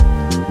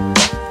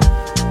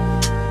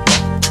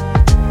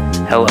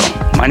Hello,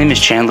 my name is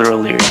Chandler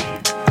O'Leary.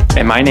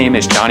 And my name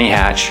is Johnny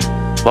Hatch.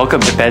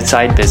 Welcome to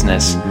Bedside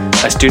Business,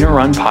 a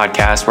student-run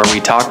podcast where we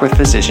talk with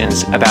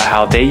physicians about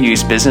how they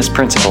use business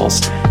principles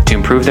to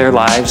improve their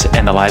lives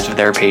and the lives of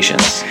their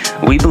patients.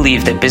 We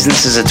believe that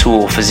business is a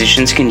tool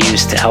physicians can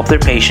use to help their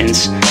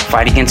patients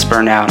fight against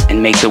burnout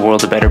and make the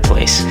world a better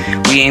place.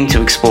 We aim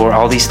to explore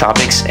all these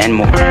topics and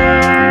more.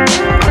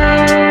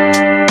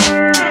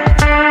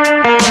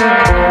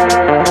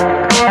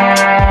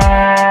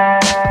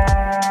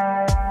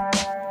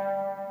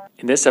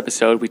 In this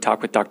episode, we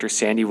talk with Dr.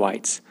 Sandy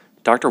Weitz.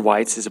 Dr.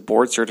 Weitz is a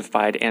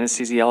board-certified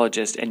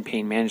anesthesiologist and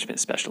pain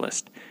management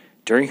specialist.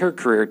 During her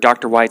career,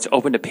 Dr. Weitz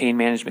opened a pain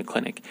management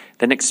clinic,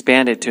 then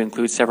expanded to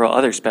include several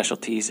other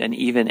specialties and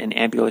even an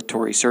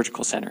ambulatory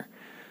surgical center.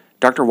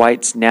 Dr.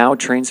 Weitz now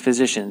trains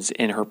physicians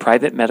in her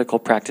private medical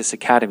practice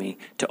academy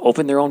to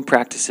open their own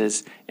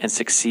practices and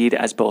succeed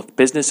as both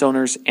business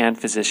owners and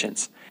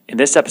physicians. In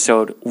this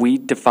episode, we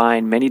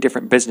define many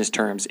different business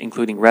terms,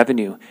 including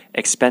revenue,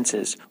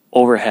 expenses,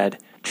 overhead,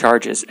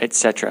 charges,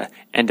 etc.,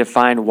 and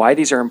define why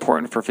these are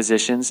important for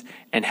physicians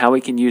and how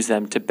we can use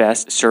them to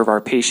best serve our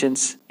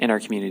patients and our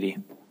community.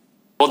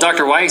 Well,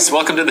 Dr. Weitz,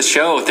 welcome to the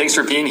show. Thanks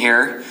for being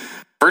here.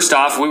 First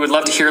off, we would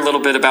love to hear a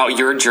little bit about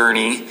your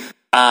journey.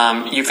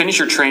 You finished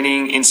your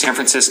training in San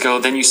Francisco,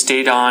 then you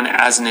stayed on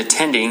as an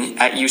attending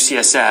at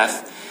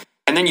UCSF,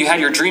 and then you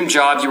had your dream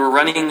job. You were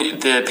running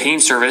the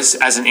pain service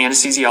as an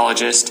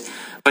anesthesiologist,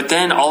 but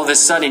then all of a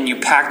sudden you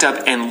packed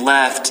up and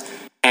left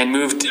and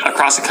moved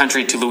across the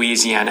country to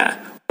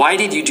Louisiana. Why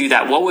did you do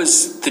that? What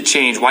was the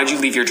change? Why did you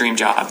leave your dream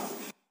job?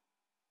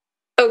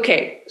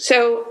 Okay,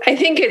 so I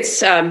think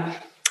it's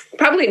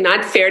probably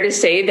not fair to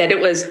say that it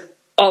was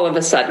all of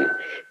a sudden.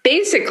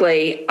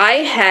 Basically, I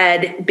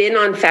had been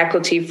on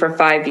faculty for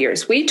 5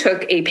 years. We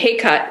took a pay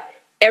cut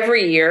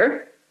every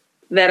year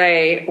that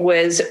I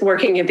was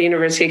working at the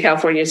University of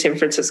California, San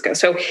Francisco.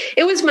 So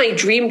it was my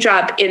dream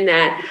job in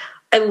that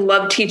I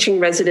love teaching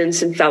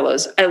residents and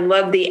fellows. I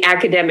love the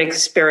academic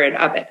spirit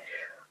of it.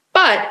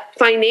 But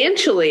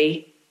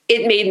financially,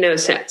 it made no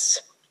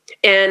sense.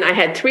 And I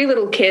had 3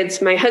 little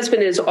kids. My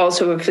husband is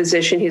also a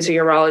physician. He's a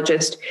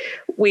urologist.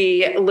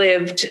 We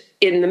lived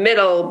in the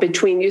middle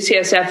between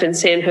UCSF and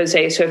San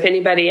Jose. So if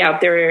anybody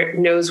out there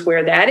knows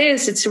where that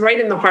is, it's right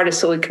in the heart of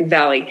Silicon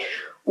Valley,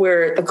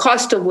 where the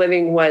cost of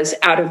living was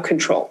out of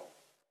control.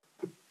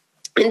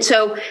 And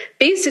so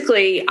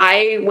basically,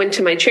 I went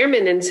to my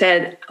chairman and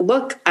said,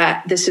 look,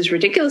 this is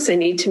ridiculous. I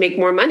need to make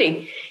more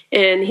money.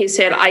 And he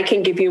said, I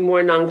can give you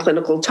more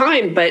non-clinical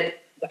time, but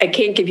I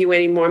can't give you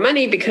any more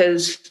money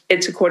because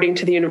it's according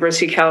to the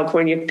University of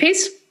California pay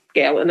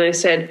scale. And I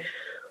said,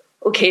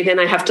 okay, then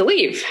I have to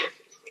leave.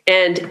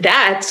 And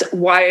that's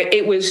why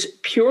it was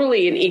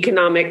purely an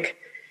economic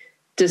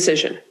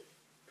decision.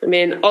 I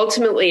mean,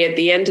 ultimately, at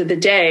the end of the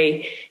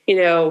day,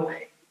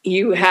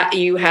 you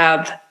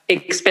have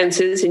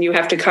expenses and you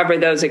have to cover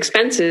those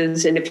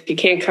expenses. And if you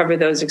can't cover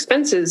those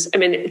expenses, I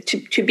mean,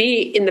 to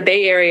be in the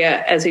Bay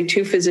Area as a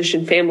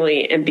 2-physician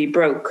family and be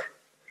broke,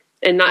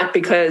 and not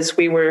because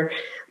we were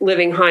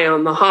living high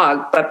on the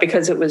hog, but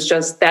because it was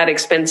just that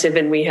expensive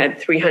and we had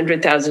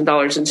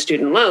 $300,000 in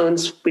student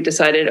loans, we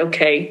decided,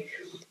 okay,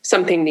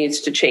 something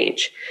needs to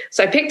change.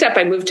 So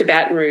I moved to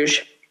Baton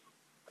Rouge.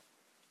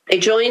 I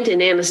joined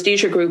an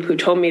anesthesia group who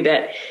told me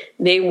that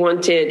they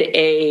wanted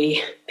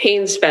a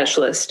pain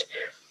specialist.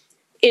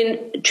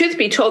 In truth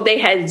be told, they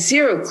had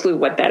zero clue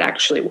what that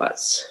actually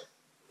was.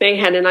 They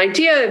had an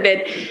idea of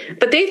it,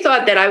 but they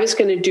thought that I was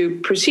going to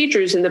do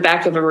procedures in the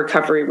back of a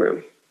recovery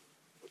room.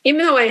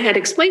 Even though I had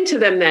explained to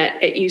them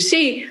that at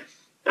UC,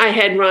 I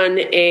had run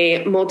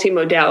a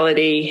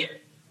multimodality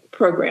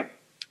program.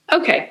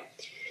 Okay,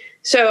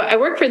 so I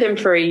worked for them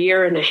for 1.5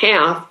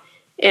 years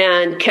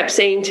and kept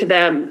saying to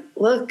them,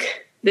 look,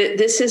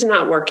 this is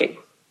not working.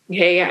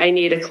 Okay, I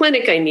need a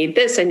clinic, I need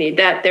this, I need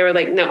that. They were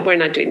like, no, we're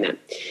not doing that.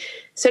 I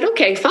said,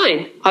 okay,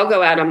 fine, I'll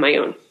go out on my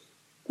own.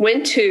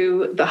 Went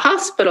to the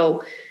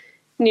hospital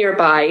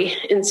nearby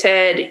and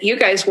said, you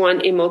guys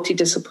want a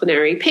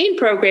multidisciplinary pain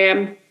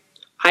program?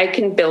 I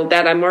can build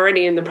that. I'm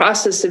already in the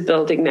process of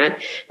building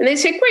that. And they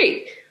said,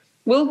 great,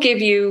 we'll give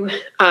you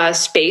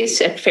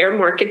space at fair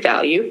market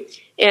value,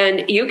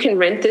 and you can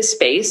rent this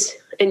space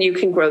and you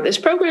can grow this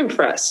program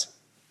for us.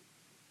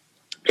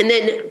 And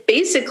then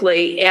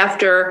basically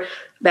after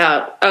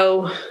about,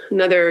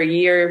 another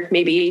year,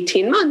 maybe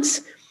 18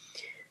 months,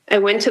 I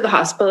went to the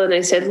hospital and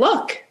I said,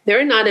 look, there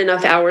are not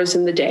enough hours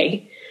in the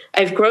day.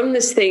 I've grown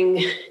this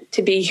thing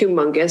to be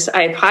humongous.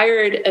 I've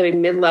hired a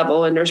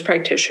mid-level, a nurse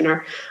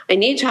practitioner. I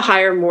need to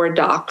hire more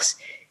docs.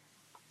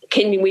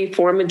 Can we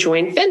form a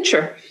joint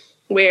venture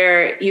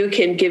where you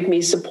can give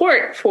me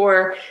support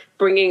for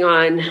bringing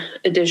on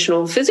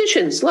additional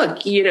physicians? Look,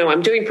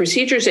 I'm doing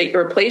procedures at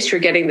your place.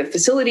 You're getting the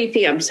facility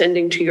fee. I'm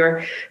sending to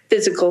your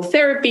physical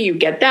therapy. You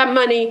get that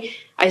money.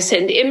 I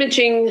send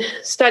imaging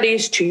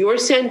studies to your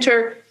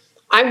center.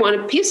 I want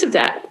a piece of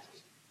that.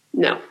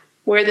 No.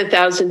 We're the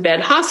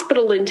 1,000-bed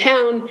hospital in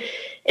town,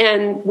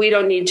 and we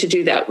don't need to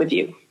do that with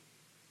you.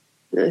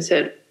 And I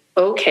said,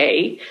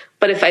 okay,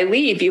 but if I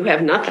leave, you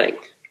have nothing.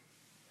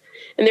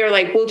 And they were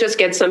like, we'll just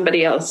get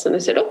somebody else. And I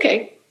said,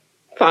 okay,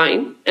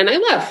 fine. And I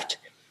left.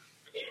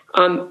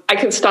 I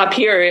can stop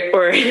here,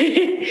 or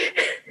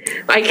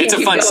I can. It's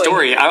a fun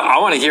story. I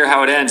want to hear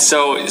how it ends.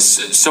 So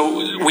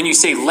when you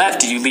say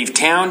left, did you leave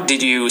town?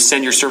 Did you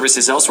send your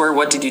services elsewhere?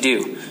 What did you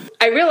do?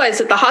 I realized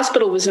that the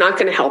hospital was not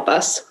going to help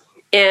us.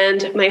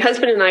 And my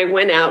husband and I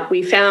went out.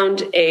 We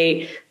found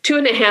a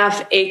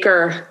 2.5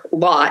 acre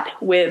lot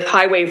with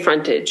highway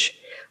frontage,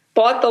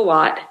 bought the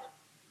lot,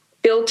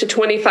 built a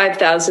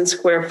 25,000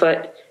 square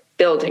foot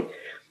building.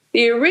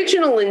 The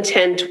original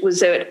intent was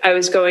that I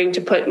was going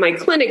to put my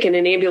clinic in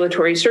an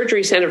ambulatory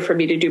surgery center for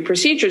me to do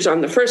procedures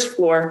on the first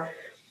floor,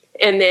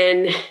 and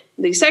then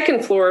the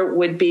second floor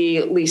would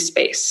be leased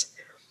space.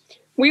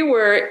 We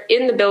were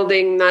in the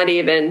building not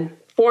even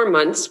 4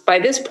 months. By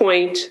this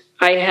point,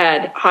 I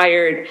had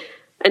hired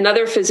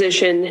another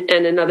physician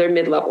and another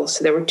mid-level.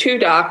 So there were 2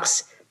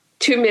 docs,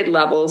 2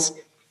 mid-levels,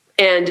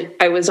 and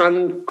I was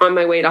on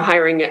my way to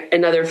hiring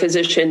another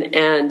physician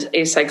and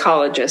a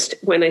psychologist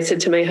when I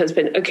said to my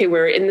husband, okay,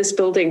 we're in this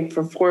building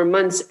for 4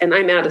 months and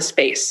I'm out of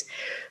space.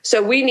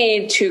 So we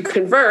need to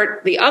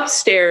convert the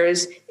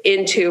upstairs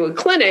into a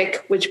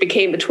clinic, which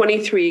became a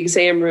 23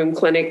 exam room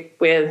clinic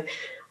with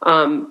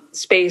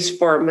space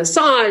for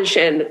massage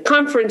and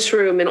conference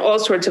room and all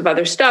sorts of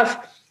other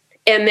stuff.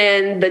 And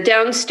then the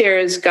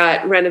downstairs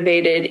got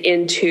renovated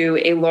into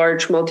a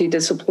large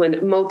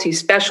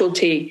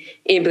multi-specialty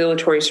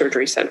ambulatory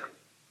surgery center.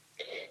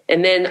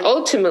 And then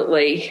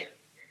ultimately,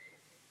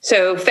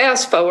 so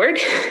fast forward,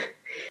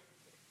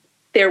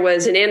 there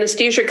was an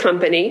anesthesia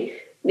company,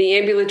 the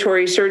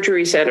ambulatory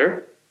surgery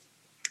center,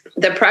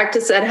 the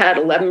practice that had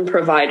 11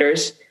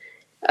 providers,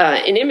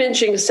 an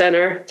imaging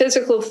center,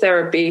 physical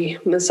therapy,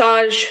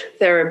 massage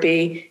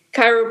therapy,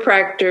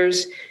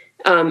 chiropractors,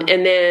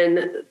 and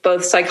then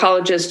both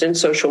psychologists and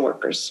social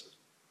workers.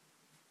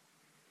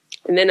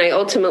 And then I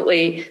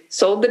ultimately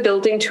sold the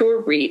building to a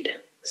REIT,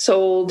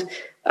 sold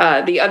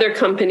the other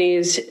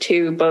companies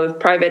to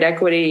both private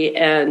equity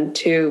and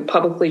to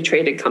publicly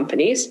traded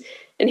companies.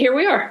 And here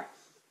we are.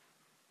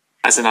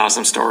 That's an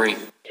awesome story.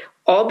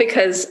 All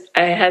because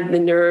I had the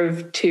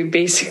nerve to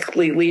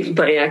basically leave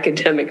my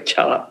academic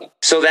job.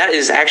 So that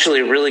is actually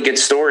a really good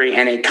story,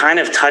 and it kind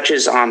of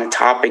touches on a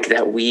topic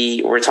that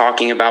we were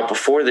talking about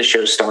before the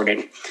show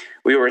started.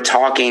 We were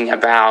talking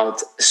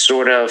about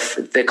sort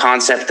of the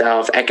concept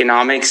of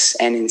economics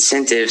and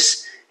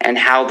incentives and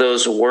how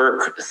those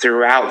work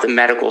throughout the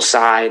medical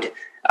side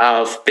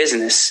of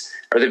business,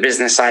 or the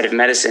business side of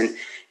medicine.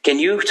 Can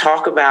you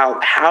talk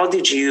about how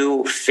did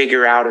you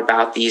figure out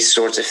about these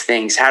sorts of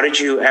things? How did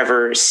you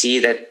ever see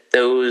that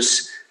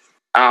those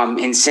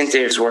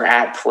incentives were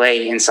at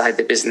play inside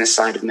the business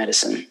side of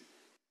medicine?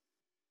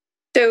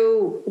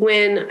 So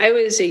when I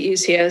was at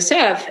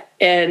UCSF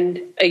and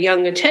a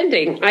young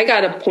attending, I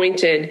got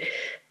appointed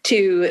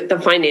to the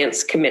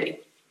finance committee.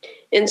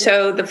 And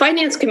so the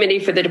finance committee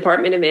for the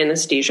Department of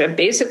Anesthesia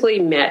basically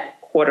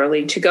met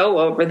quarterly to go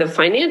over the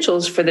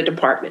financials for the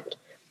department.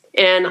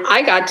 And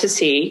I got to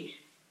see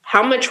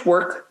how much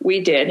work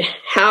we did,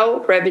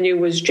 how revenue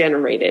was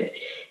generated,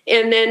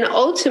 and then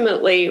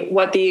ultimately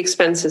what the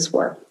expenses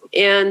were.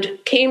 And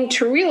came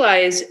to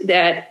realize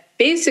that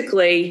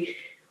basically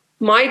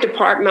my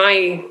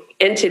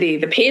entity,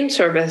 the pain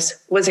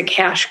service, was a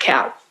cash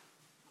cow.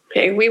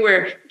 Okay, we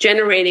were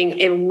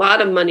generating a lot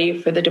of money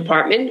for the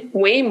department,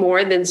 way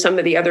more than some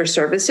of the other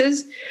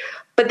services,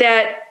 but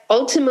that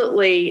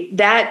ultimately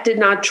that did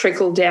not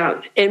trickle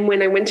down. And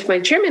when I went to my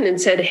chairman and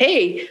said,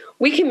 hey,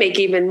 we can make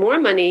even more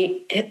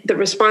money, the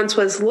response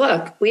was,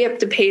 look, we have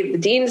to pay the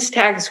dean's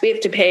tax, we have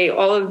to pay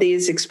all of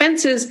these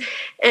expenses,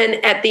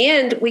 and at the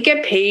end, we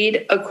get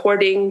paid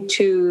according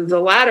to the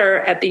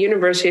ladder at the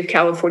University of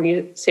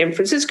California, San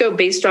Francisco,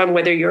 based on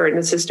whether you're an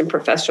assistant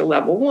professor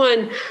level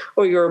 1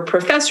 or you're a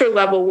professor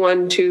level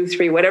 1, 2,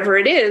 3, whatever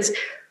it is.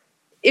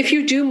 If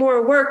you do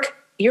more work,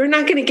 you're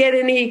not going to get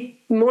any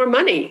more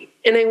money.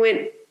 And I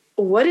went,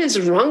 what is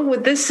wrong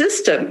with this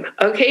system?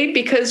 Okay,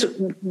 because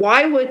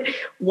why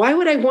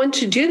would I want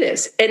to do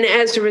this? And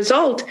as a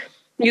result,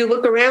 you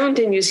look around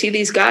and you see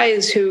these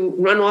guys who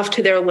run off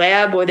to their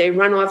lab or they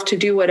run off to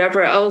do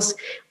whatever else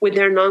with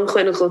their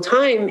non-clinical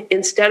time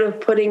instead of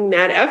putting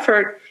that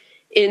effort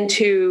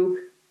into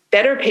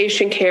better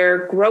patient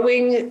care,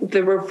 growing the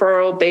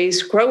referral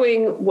base,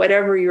 growing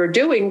whatever you're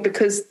doing,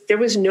 because there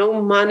was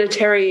no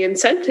monetary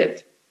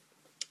incentive.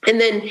 And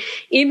then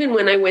even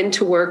when I went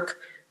to work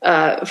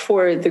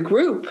for the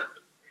group,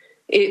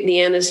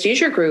 the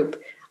anesthesia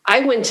group,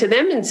 I went to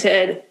them and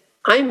said,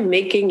 I'm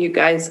making you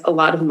guys a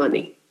lot of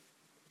money.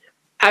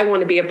 I want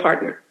to be a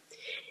partner.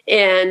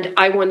 And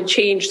I want to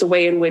change the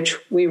way in which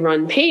we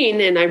run pain.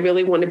 And I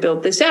really want to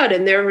build this out.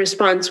 And their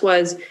response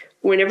was,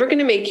 we're never going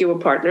to make you a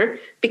partner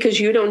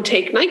because you don't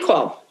take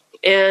NyQuil.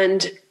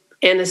 And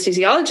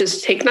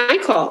anesthesiologists take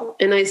NyQuil.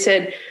 And I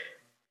said,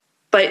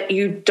 but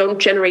you don't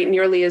generate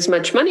nearly as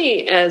much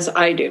money as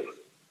I do.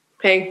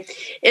 Okay.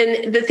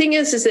 And the thing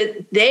is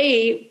that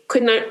they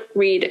could not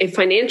read a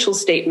financial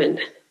statement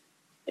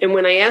And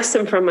when I asked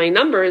them for my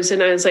numbers,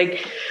 and I was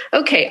like,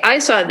 okay, I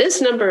saw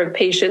this number of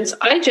patients,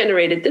 I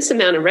generated this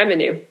amount of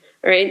revenue,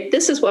 right?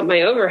 This is what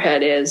my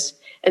overhead is,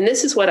 and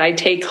this is what I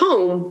take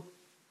home,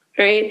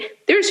 right?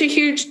 There's a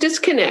huge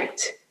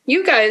disconnect.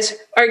 You guys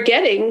are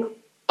getting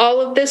all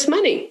of this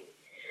money.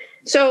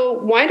 So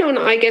why don't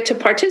I get to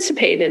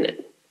participate in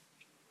it?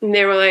 And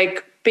they were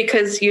like,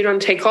 because you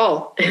don't take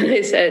all. And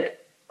I said,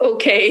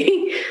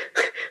 okay,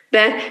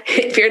 that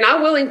if you're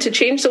not willing to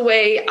change the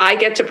way I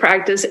get to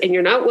practice and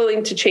you're not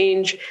willing to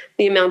change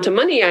the amount of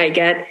money I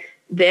get,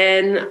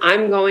 then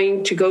I'm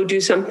going to go do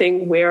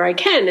something where I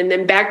can. And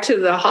then back to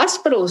the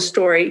hospital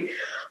story,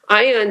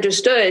 I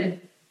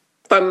understood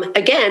from,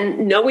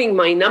 again, knowing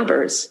my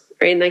numbers,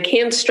 right? And I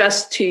can't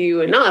stress to you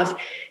enough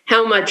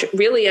how much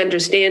really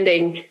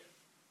understanding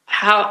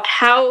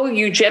how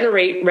you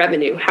generate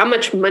revenue, how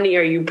much money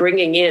are you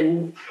bringing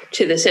in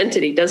to this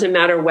entity? Doesn't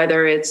matter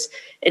whether it's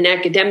an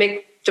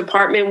academic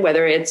department,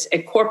 whether it's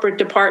a corporate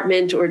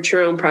department or it's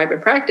your own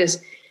private practice.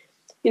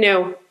 You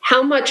know,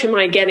 how much am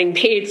I getting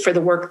paid for the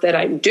work that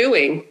I'm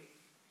doing,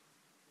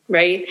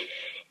 right?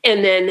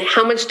 And then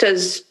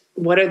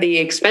what are the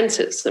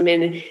expenses? I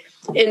mean,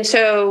 and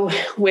so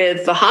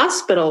with the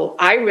hospital,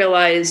 I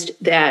realized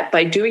that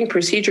by doing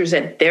procedures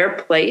at their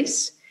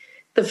place,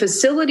 the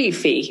facility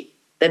fee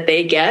that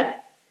they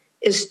get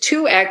is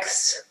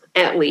 2x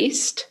at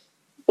least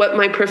what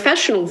my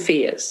professional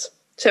fee is.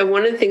 So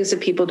one of the things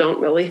that people don't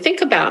really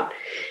think about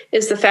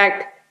is the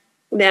fact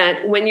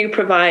that when you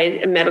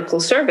provide a medical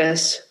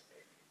service,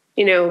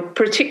 you know,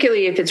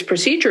 particularly if it's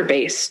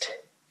procedure-based,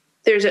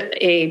 there's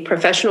a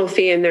professional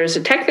fee and there's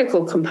a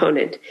technical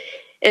component.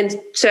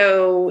 And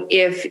so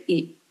if,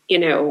 you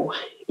know,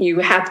 you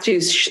have to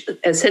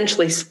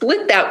essentially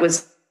split that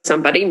with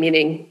somebody,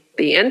 meaning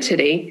the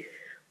entity,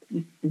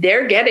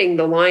 they're getting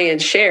the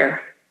lion's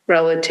share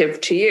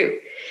relative to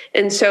you.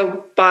 And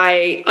so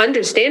by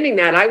understanding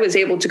that, I was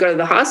able to go to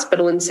the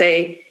hospital and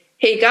say,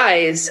 hey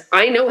guys,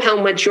 I know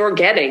how much you're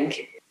getting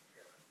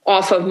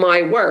off of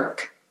my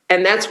work.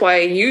 And that's why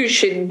you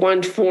should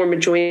want to form a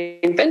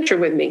joint venture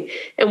with me.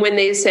 And when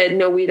they said,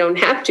 no, we don't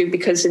have to,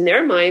 because in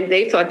their mind,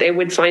 they thought they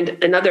would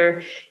find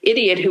another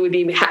idiot who would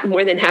be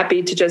more than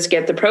happy to just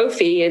get the pro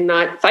fee and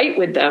not fight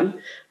with them.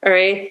 All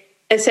right.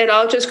 I said,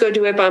 I'll just go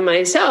do it by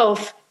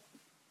myself.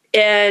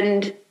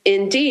 And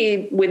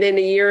indeed, within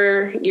a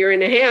year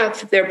and a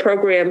half, their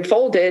program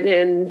folded,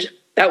 and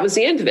that was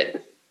the end of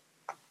it.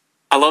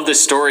 I love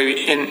this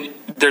story, and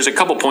there's a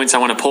couple points I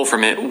want to pull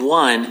from it.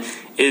 One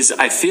is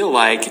I feel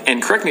like,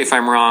 and correct me if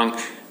I'm wrong,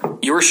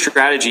 your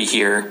strategy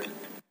here,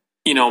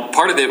 you know,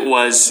 part of it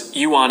was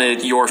you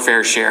wanted your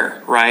fair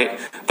share, right?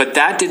 But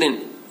that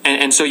didn't,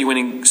 and so you went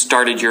and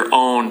started your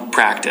own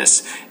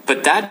practice,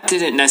 but that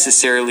didn't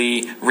necessarily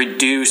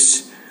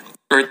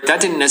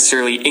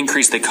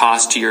increase the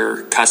cost to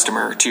your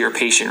customer, to your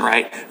patient,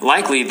 right?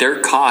 Likely their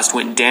cost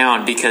went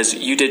down because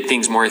you did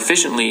things more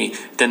efficiently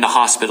than the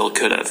hospital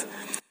could have.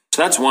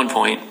 So that's one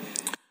point.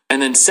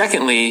 And then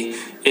secondly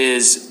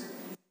is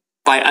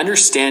by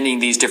understanding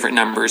these different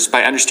numbers,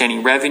 by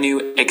understanding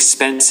revenue,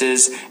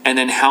 expenses, and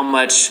then how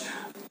much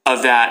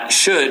of that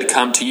should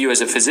come to you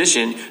as a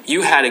physician,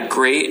 you had a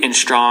great and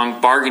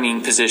strong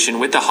bargaining position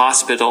with the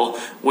hospital,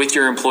 with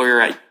your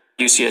employer at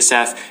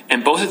UCSF,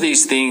 and both of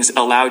these things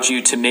allowed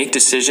you to make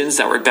decisions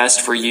that were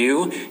best for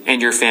you and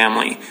your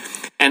family.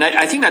 And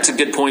I think that's a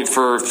good point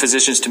for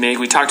physicians to make.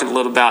 We talked a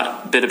little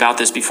bit about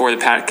this before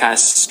the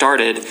podcast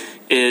started,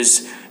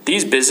 is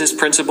these business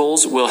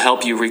principles will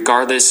help you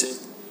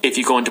regardless if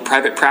you go into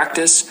private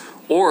practice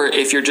or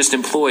if you're just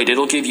employed.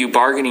 It'll give you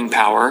bargaining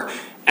power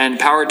and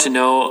power to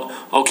know,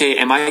 okay,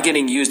 am I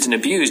getting used and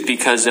abused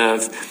because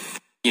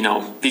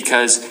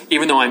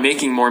even though I'm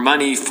making more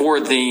money for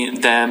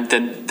them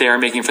than they are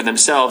making for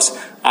themselves,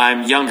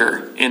 I'm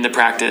younger in the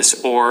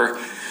practice or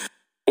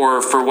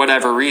for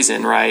whatever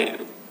reason, right?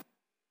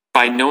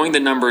 By knowing the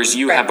numbers,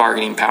 you have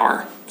bargaining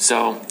power.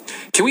 So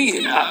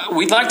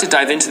we'd like to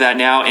dive into that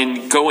now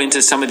and go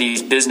into some of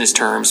these business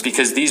terms,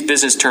 because these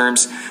business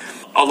terms,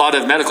 a lot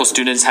of medical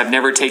students have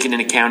never taken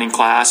an accounting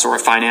class or a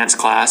finance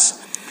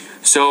class.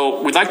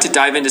 So we'd like to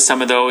dive into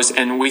some of those,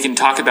 and we can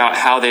talk about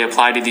how they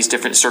apply to these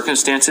different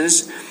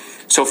circumstances.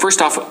 So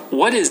first off,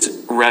 what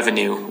is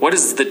revenue? What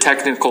is the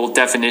technical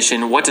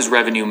definition? What does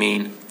revenue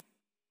mean?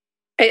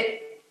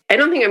 I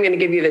don't think I'm going to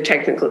give you the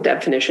technical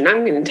definition.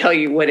 I'm going to tell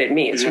you what it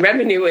means.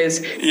 Revenue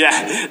is...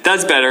 Yeah,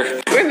 that's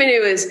better. Revenue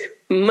is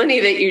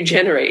money that you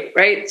generate,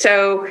 right?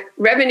 So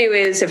revenue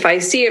is if I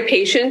see a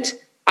patient,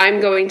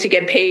 I'm going to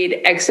get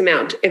paid X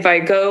amount. If I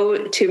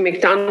go to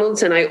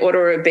McDonald's and I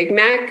order a Big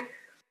Mac,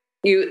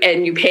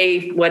 you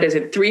pay, what is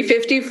it,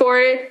 $3.50 for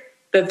it?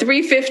 The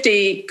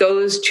 $3.50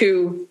 goes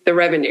to the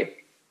revenue,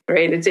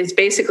 right? It's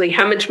basically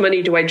how much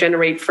money do I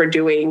generate for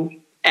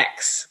doing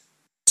X.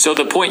 So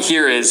the point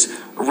here is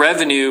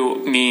revenue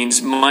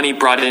means money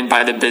brought in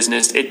by the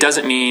business. It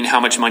doesn't mean how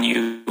much money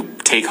you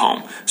take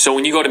home. So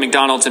when you go to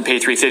McDonald's and pay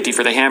 $3.50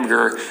 for the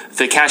hamburger,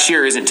 the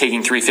cashier isn't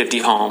taking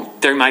 $3.50 home.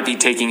 They might be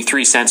taking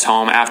 3 cents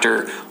home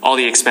after all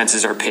the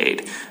expenses are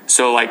paid.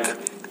 So like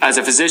as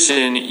a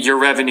physician, your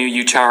revenue,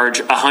 you charge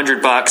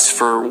 $100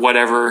 for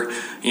whatever,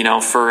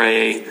 for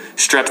a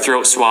strep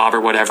throat swab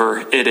or whatever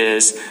it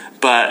is.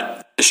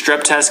 But the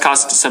strep test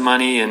costs some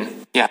money,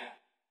 and yeah.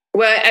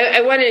 Well,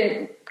 I want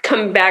to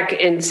come back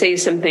and say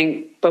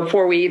something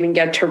before we even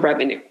get to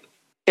revenue.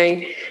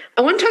 Okay.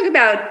 I want to talk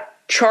about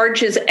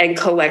charges and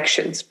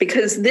collections,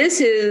 because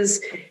this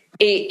is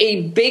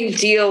a big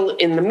deal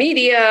in the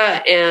media,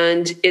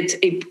 and it's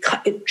a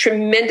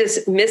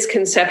tremendous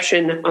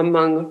misconception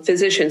among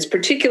physicians,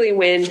 particularly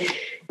when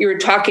you're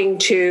talking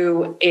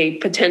to a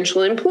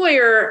potential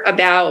employer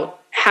about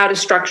how to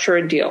structure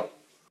a deal,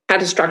 how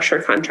to structure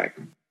a contract.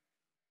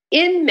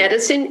 In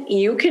medicine,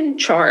 you can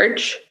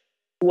charge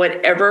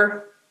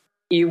whatever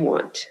you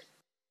want.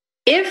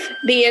 If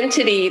the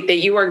entity that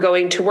you are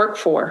going to work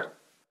for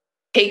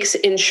takes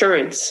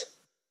insurance,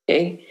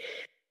 okay,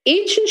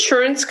 each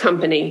insurance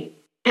company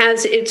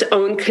has its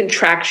own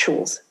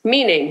contractuals,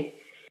 meaning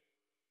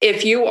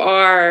if you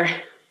are,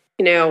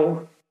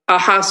 a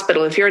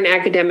hospital, if you're an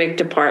academic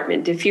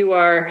department, if you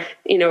are,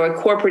 a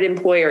corporate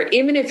employer,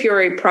 even if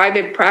you're a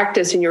private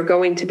practice and you're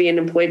going to be an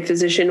employed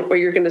physician or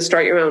you're going to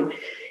start your own,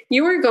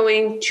 you are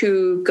going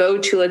to go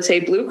to, let's say,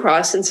 Blue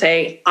Cross and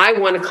say, I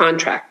want a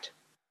contract,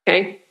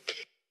 okay?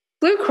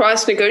 Blue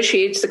Cross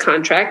negotiates the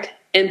contract,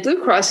 and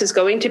Blue Cross is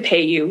going to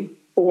pay you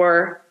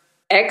for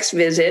X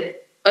visit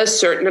a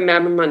certain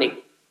amount of money,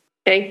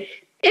 okay?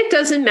 It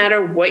doesn't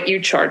matter what you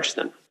charge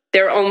them.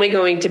 They're only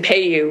going to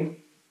pay you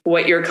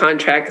what your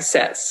contract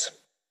says,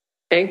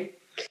 okay?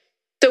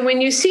 So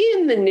when you see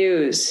in the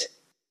news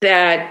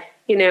that,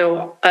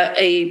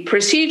 a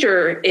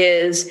procedure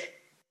is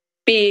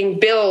being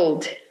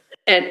billed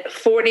at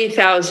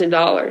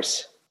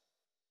 $40,000,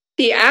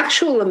 the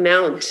actual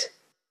amount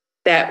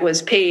that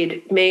was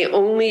paid may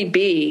only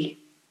be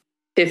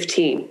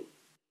 15,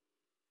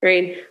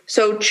 right?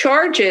 So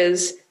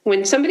charges,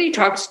 when somebody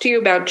talks to you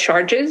about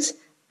charges,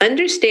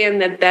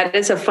 understand that that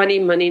is a funny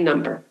money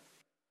number.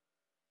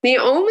 The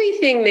only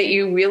thing that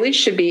you really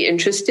should be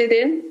interested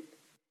in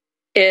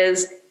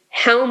is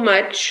how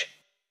much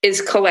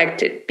is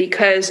collected,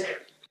 because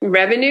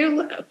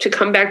revenue, to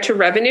come back to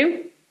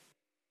revenue,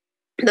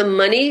 the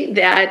money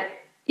that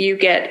you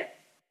get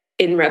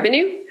in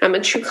revenue, how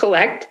much you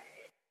collect,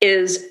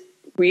 is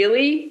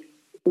really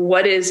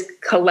what is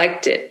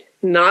collected,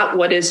 not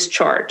what is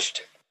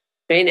charged.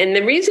 Right? And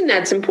the reason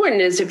that's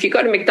important is if you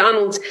go to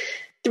McDonald's,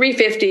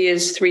 $3.50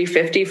 is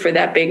 $3.50 for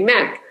that Big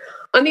Mac.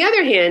 On the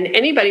other hand,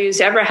 anybody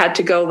who's ever had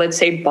to go, let's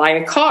say, buy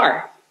a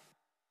car,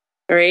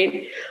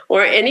 right,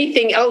 or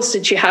anything else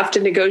that you have to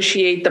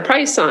negotiate the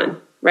price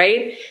on,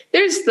 right?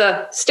 There's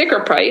the sticker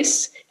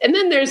price, and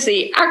then there's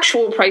the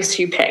actual price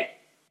you pay.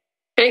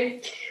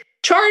 Okay?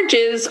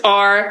 Charges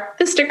are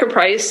the sticker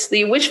price,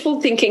 the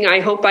wishful thinking, I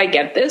hope I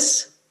get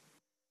this.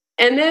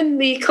 And then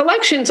the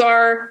collections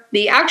are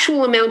the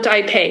actual amount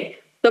I pay.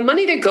 The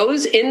money that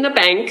goes in the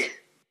bank,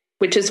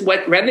 which is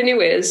what revenue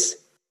is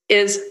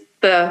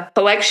the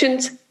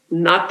collections,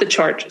 not the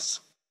charges.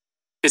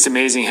 It's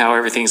amazing how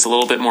everything's a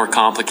little bit more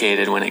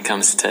complicated when it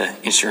comes to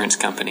insurance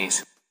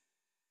companies.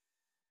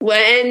 Well,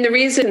 and the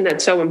reason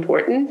that's so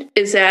important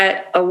is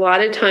that a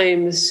lot of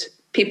times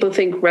people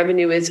think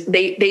revenue is,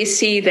 they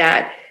see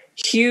that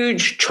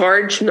huge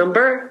charge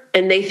number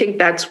and they think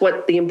that's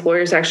what the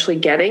employer is actually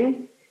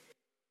getting.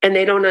 And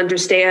they don't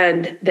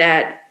understand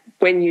that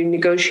when you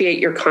negotiate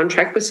your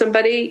contract with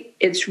somebody,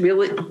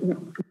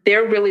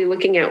 they're really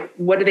looking at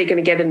what are they going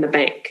to get in the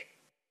bank.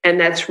 And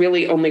that's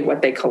really only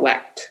what they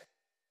collect.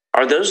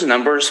 Are those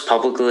numbers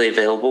publicly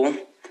available?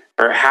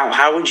 Or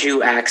how would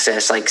you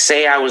access, like,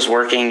 say I was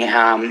working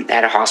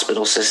at a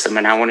hospital system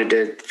and I wanted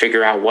to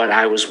figure out what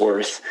I was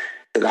worth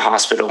to the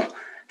hospital.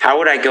 How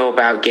would I go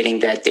about getting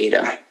that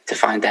data to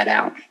find that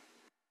out?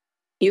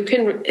 You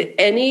can,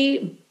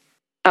 any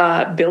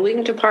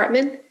billing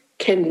department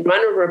can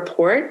run a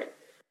report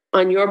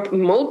on your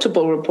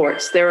multiple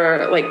reports. There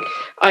are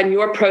on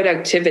your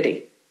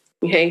productivity,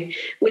 okay,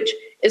 which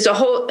is a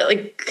whole,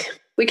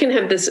 we can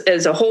have this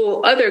as a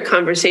whole other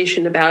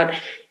conversation about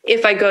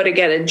if I go to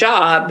get a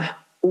job,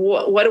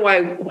 what do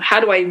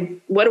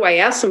I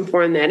ask them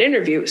for in that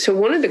interview? So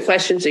one of the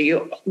questions that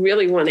you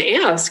really want to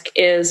ask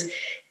is,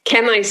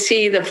 can I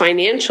see the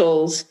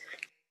financials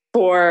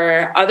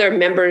for other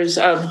members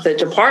of the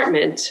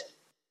department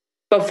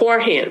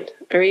beforehand?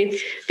 I mean,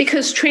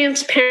 because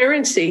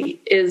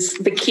transparency is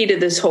the key to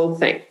this whole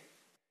thing,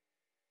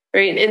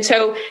 right? And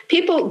so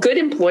good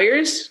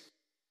employers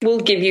will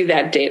give you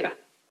that data.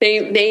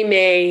 They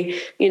may,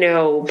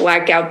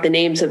 black out the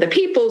names of the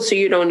people so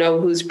you don't know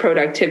whose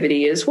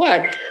productivity is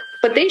what,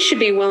 but they should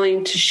be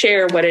willing to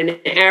share what an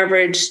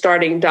average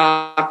starting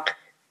doc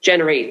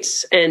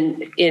generates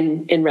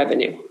in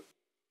revenue.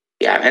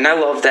 Yeah, and I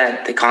love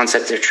that, the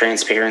concept of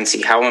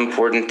transparency, how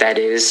important that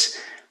is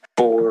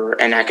for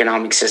an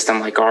economic system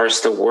like ours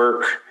to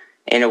work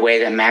in a way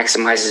that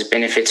maximizes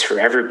benefits for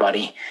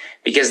everybody.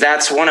 Because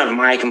that's one of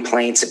my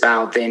complaints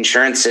about the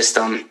insurance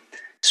system.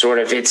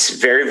 It's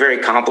very, very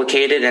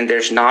complicated and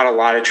there's not a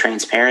lot of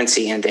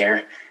transparency in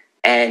there.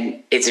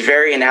 And it's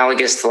very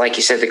analogous to, like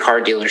you said, the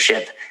car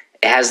dealership.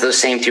 it has those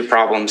same two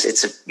problems.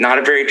 It's not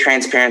a very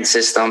transparent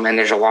system, and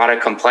there's a lot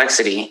of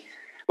complexity,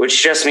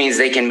 which just means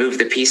they can move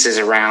the pieces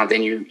around,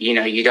 and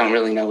you don't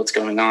really know what's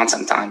going on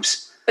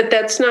sometimes. But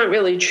that's not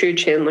really true,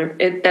 Chandler.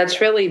 That's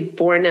really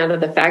born out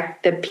of the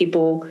fact that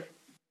people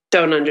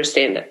don't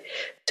understand it.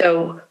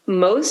 So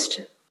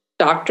most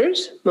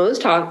doctors,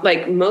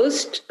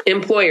 most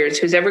employers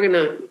who's ever going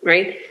to,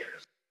 right,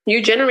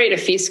 you generate a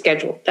fee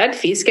schedule. That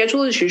fee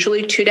schedule is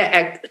usually 2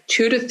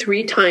 to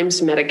 3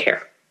 times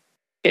Medicare.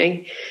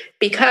 Okay,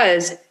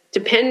 because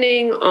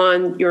depending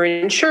on your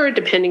insurer,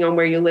 depending on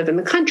where you live in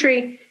the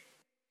country,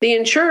 the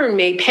insurer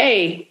may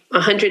pay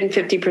 150%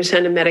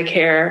 of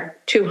Medicare,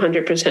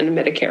 200% of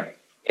Medicare.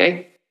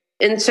 Okay,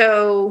 and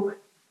so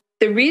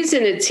the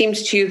reason it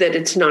seems to you that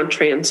it's not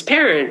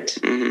transparent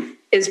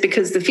is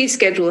because the fee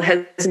schedule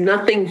has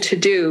nothing to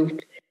do,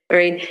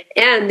 right?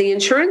 And the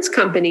insurance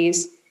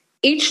companies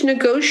each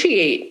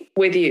negotiate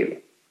with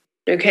you.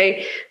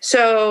 Okay.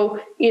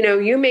 So,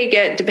 you may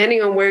get,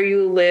 depending on where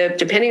you live,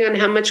 depending on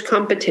how much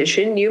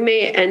competition, you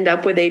may end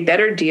up with a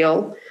better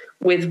deal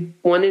with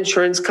one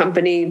insurance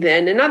company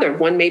than another.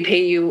 One may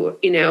pay you,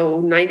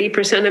 90%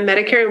 of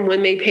Medicare, and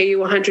one may pay you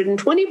 120%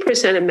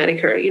 of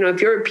Medicare.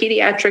 If you're a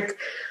pediatric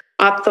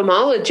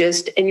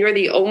ophthalmologist and you're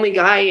the only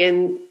guy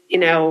in,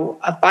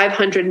 a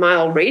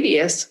 500-mile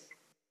radius,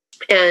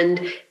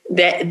 and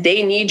that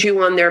they need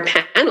you on their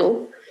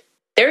panel,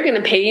 they're going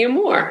to pay you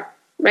more,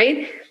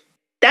 right?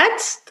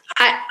 That's,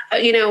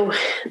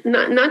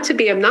 not to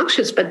be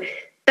obnoxious, but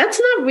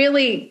that's not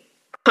really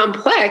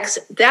complex.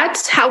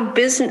 That's how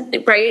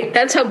business, right?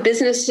 That's how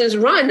businesses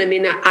run. I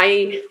mean,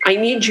 I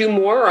need you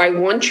more, or I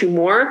want you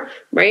more,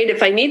 right?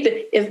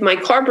 If my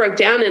car broke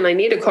down and I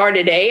need a car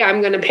today,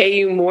 I'm going to pay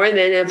you more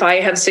than if I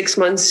have 6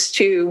 months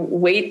to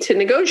wait to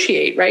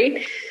negotiate,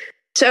 right?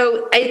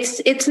 So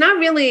it's not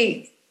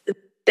really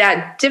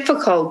that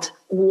difficult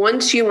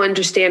once you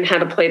understand how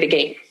to play the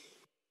game.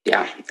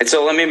 Yeah. And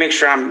so let me make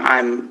sure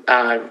I'm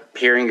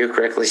hearing you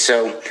correctly.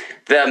 So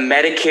the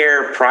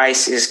Medicare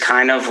price is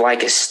kind of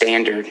like a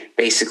standard,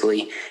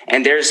 basically.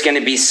 And there's going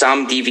to be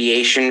some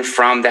deviation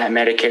from that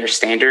Medicare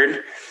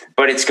standard,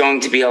 but it's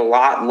going to be a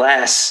lot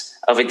less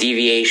of a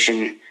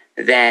deviation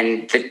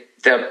than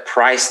the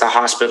price the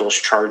hospital's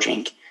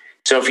charging.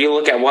 So if you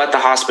look at what the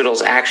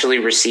hospital's actually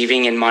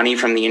receiving in money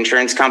from the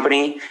insurance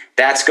company,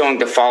 that's going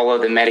to follow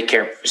the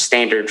Medicare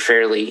standard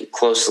fairly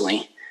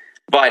closely.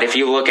 But if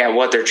you look at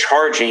what they're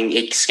charging,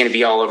 it's going to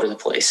be all over the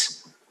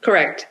place.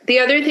 Correct. The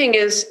other thing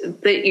is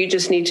that you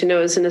just need to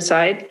know as an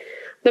aside,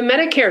 the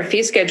Medicare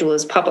fee schedule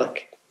is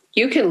public.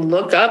 You can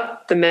look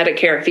up the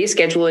Medicare fee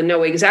schedule and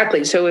know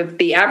exactly. So if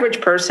the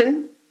average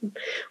person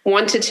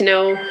wanted to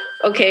know,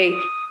 okay,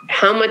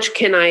 how much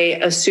can I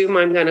assume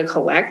I'm going to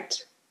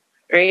collect,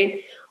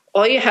 right?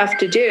 All you have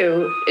to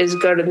do is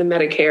go to the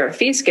Medicare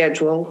fee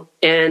schedule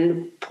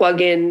and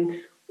plug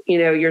in,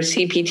 your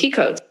CPT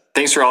codes.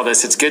 Thanks for all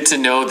this. It's good to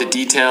know the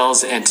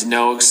details and to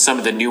know some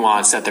of the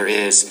nuance that there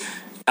is.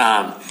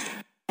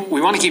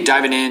 We want to keep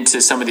diving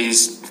into some of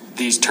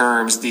these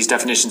terms, these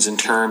definitions and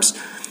terms.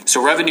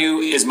 So revenue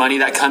is money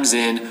that comes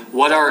in.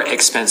 What are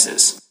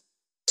expenses?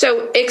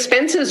 So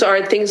expenses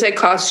are things that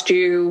cost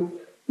you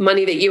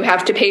money that you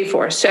have to pay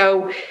for.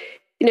 So,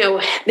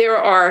 there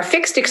are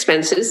fixed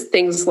expenses,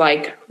 things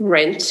like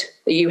rent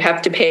that you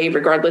have to pay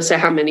regardless of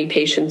how many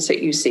patients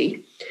that you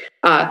see.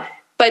 But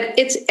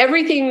it's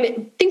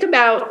everything. Think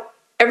about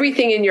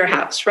everything in your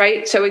house,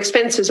 right? So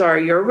expenses are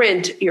your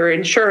rent, your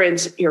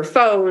insurance, your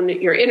phone,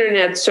 your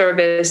internet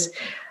service.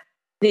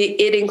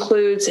 It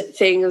includes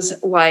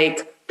things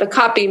like the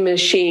copy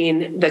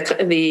machine,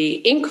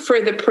 the ink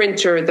for the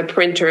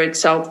printer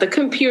itself, the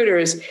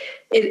computers.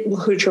 It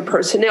includes your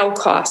personnel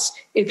costs.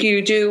 If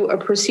you do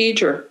a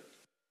procedure,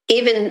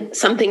 even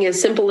something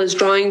as simple as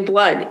drawing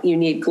blood, you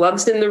need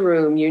gloves in the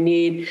room, you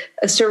need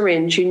a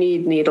syringe, you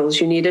need needles,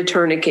 you need a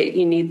tourniquet,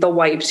 you need the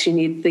wipes, you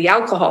need the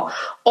alcohol.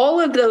 All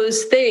of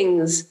those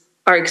things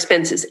are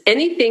expenses,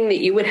 anything that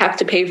you would have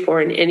to pay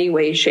for in any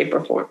way, shape,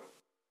 or form.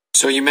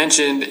 So you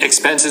mentioned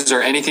expenses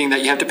are anything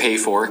that you have to pay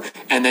for,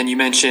 and then you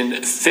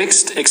mentioned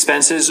fixed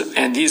expenses,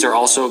 and these are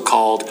also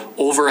called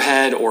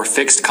overhead or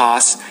fixed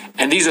costs,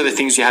 and these are the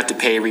things you have to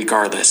pay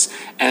regardless.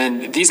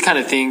 And these kind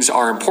of things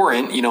are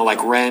important,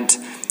 like rent,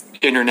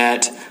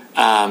 internet,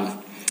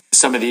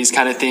 some of these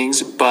kind of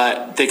things,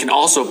 but they can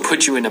also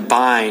put you in a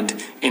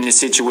bind in a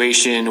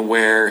situation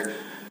where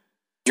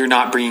you're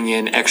not bringing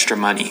in extra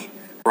money,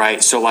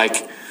 right? So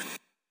like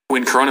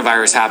when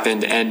coronavirus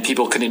happened and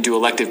people couldn't do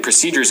elective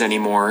procedures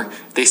anymore,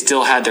 they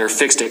still had their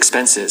fixed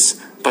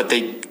expenses, but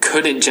they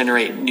couldn't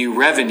generate new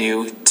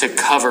revenue to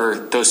cover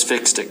those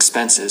fixed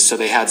expenses. So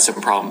they had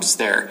some problems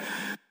there.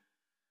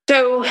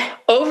 So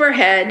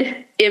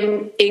overhead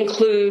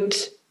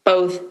includes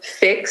both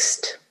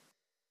fixed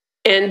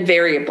and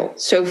variable.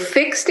 So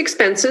fixed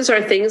expenses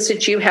are things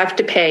that you have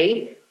to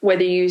pay,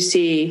 whether you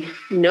see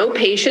no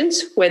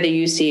patients, whether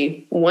you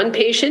see one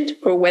patient,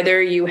 or whether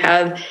you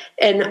have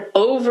an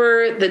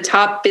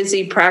over-the-top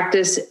busy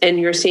practice and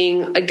you're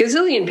seeing a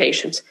gazillion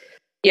patients.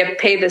 You have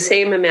to pay the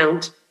same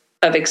amount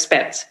of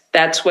expense.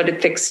 That's what a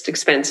fixed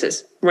expense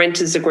is.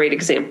 Rent is a great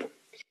example.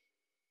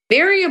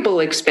 Variable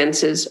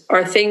expenses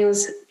are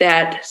things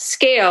that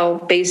scale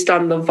based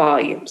on the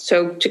volume.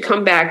 So to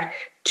come back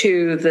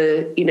to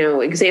the,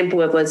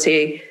 example of, let's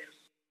say,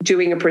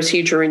 doing a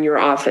procedure in your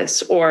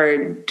office or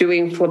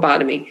doing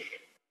phlebotomy,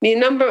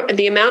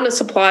 the amount of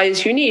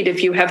supplies you need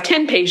if you have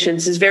 10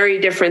 patients is very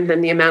different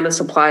than the amount of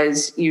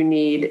supplies you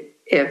need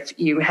if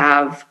you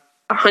have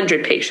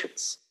 100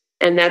 patients.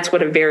 And that's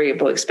what a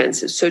variable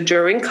expense is. So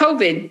during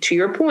COVID, to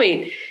your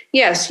point,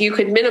 yes, you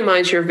could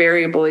minimize your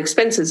variable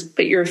expenses,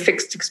 but your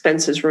fixed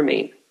expenses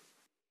remain.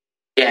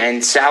 Yeah,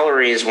 and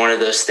salary is one of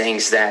those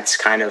things that's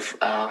kind of,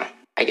 I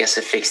guess,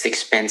 a fixed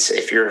expense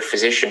if you're a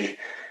physician.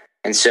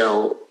 And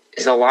so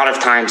a lot of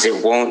times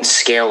it won't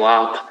scale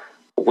up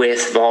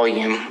with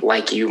volume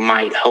like you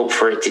might hope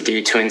for it to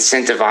do to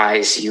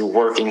incentivize you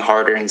working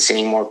harder and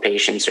seeing more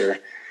patients or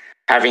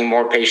having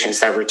more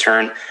patients that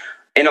return.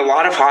 In a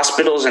lot of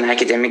hospitals and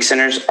academic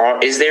centers,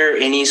 is there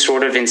any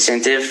sort of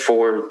incentive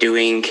for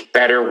doing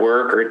better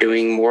work or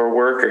doing more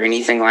work or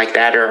anything like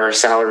that, or are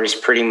salaries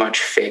pretty much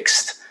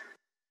fixed?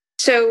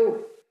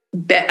 So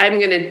I'm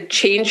going to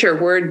change your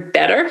word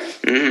better,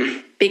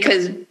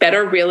 because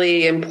better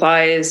really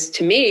implies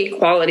to me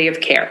quality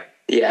of care.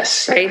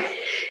 Yes. Right?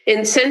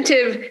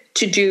 Incentive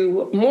to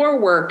do more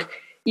work.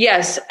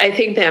 Yes, I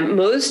think that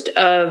most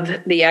of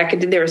the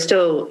there are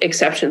still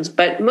exceptions,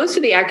 but most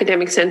of the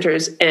academic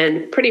centers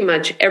and pretty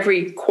much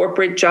every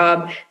corporate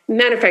job,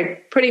 matter of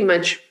fact, pretty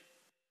much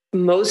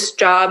most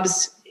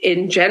jobs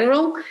in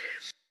general,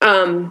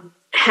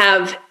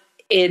 have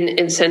an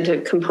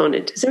incentive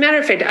component. As a matter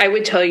of fact, I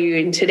would tell you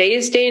in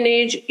today's day and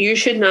age, you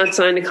should not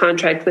sign a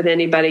contract with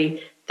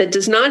anybody that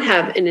does not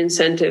have an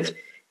incentive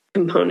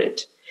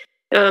component.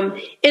 And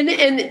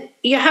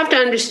you have to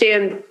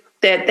understand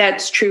that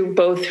that's true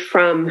both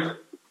from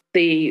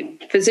the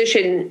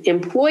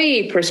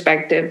physician-employee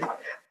perspective,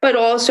 but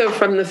also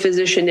from the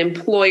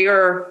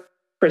physician-employer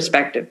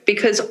perspective.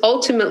 Because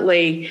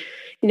ultimately,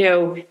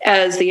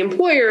 as the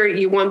employer,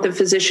 you want the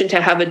physician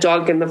to have a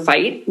dog in the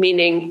fight,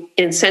 meaning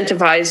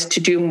incentivized to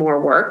do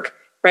more work,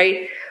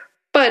 right?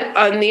 But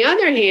on the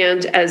other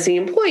hand, as the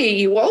employee,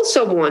 you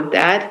also want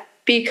that,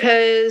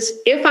 because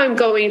if I'm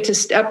going to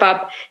step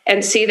up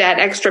and see that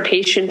extra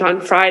patient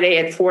on Friday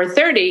at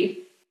 4:30,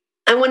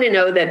 I want to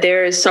know that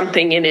there is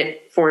something in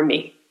it for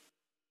me.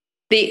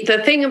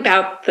 The thing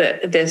about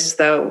this,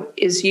 though,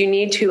 is you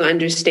need to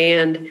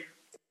understand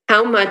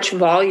how much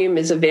volume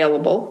is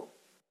available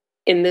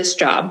in this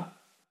job,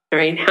 all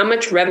right? How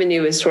much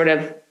revenue is sort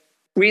of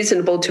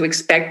reasonable to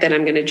expect that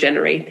I'm going to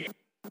generate.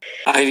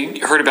 I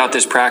heard about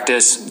this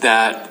practice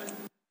that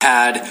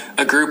had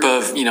a group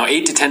of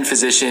 8 to 10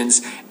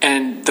 physicians,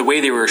 and the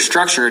way they were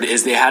structured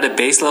is they had a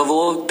base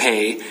level of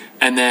pay,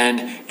 and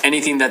then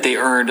anything that they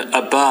earned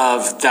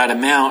above that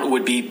amount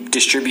would be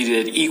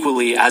distributed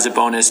equally as a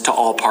bonus to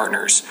all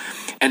partners.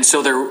 And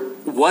so there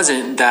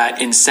wasn't that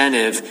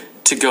incentive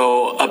to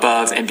go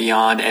above and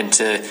beyond and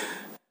to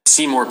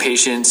see more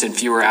patients in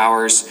fewer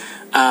hours.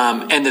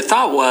 And the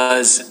thought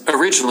was,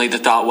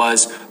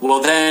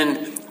 well,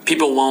 then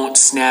people won't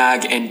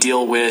snag and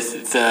deal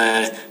with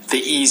the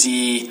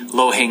easy,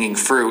 low-hanging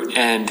fruit.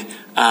 And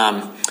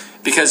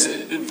because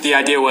the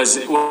idea was,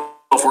 well,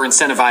 if we're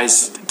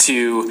incentivized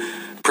to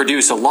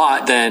produce a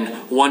lot, then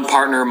one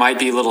partner might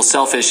be a little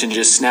selfish and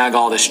just snag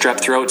all the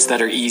strep throats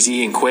that are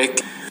easy and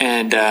quick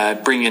and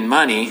bring in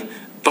money,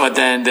 but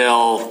then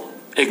they'll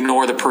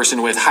ignore the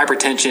person with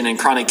hypertension and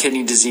chronic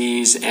kidney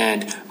disease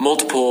and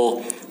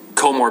multiple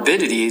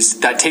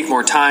comorbidities that take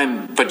more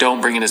time but don't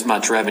bring in as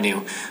much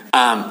revenue.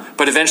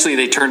 But eventually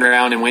they turned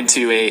around and went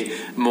to a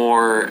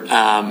more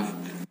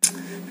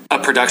a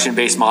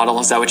production-based model.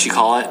 Is that what you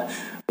call it?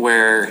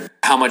 Where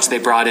how much they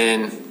brought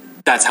in,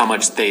 that's how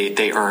much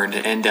they earned.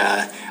 And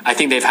I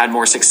think they've had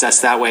more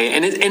success that way.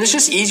 And it's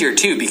just easier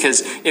too,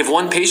 because if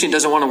one patient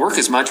doesn't want to work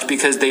as much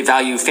because they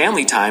value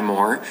family time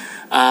more,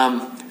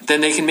 then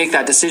they can make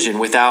that decision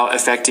without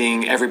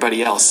affecting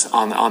everybody else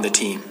on the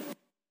team.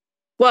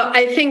 Well,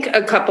 I think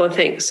a couple of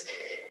things.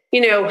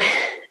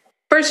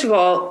 First of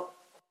all,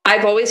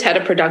 I've always had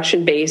a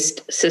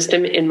production-based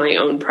system in my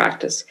own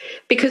practice,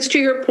 because to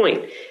your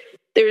point,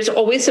 there's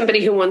always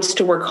somebody who wants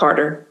to work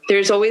harder.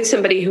 There's always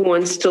somebody who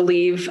wants to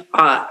leave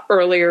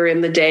earlier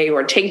in the day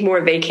or take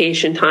more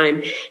vacation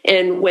time.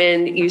 And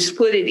when you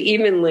split it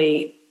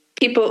evenly,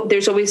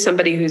 there's always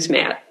somebody who's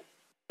mad.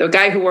 The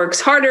guy who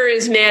works harder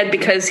is mad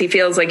because he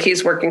feels like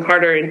he's working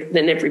harder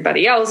than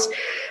everybody else.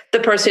 The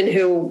person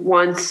who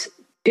wants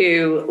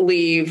to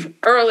leave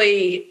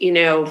early,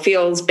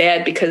 feels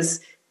bad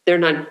because they're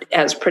not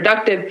as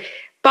productive.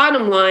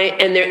 Bottom line,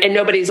 and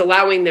nobody's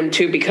allowing them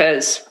to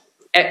because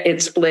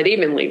it's split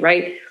evenly,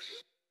 right?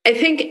 I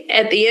think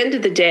at the end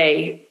of the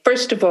day,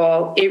 first of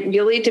all, it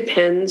really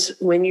depends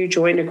when you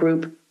join a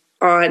group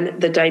on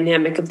the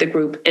dynamic of the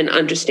group and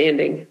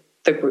understanding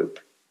the group,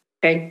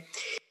 okay?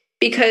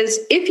 Because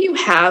if you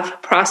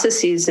have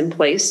processes in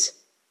place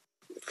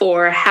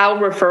for how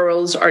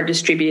referrals are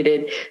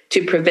distributed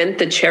to prevent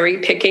the cherry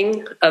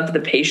picking of the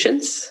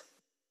patients,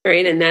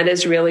 right? And that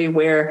is really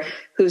where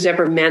who's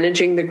ever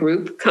managing the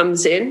group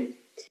comes in.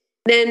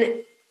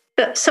 Then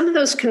some of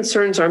those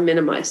concerns are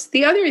minimized.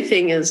 The other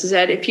thing is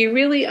that if you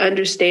really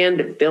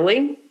understand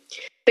billing,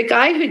 the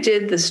guy who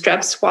did the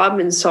strep swab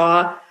and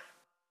saw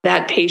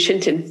that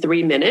patient in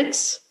 3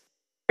 minutes,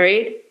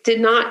 right,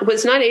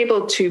 was not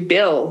able to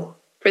bill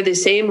for the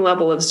same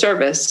level of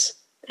service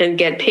and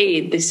get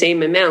paid the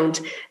same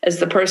amount as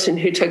the person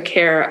who took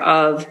care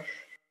of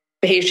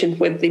the patient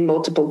with the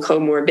multiple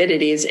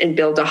comorbidities and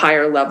billed a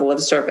higher level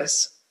of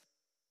service.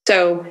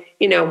 So,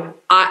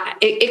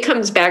 it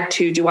comes back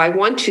to, do I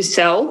want to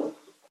sell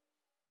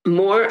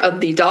more of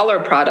the dollar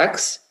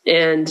products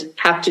and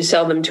have to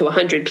sell them to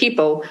 100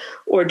 people,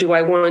 or do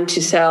I want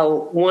to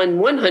sell one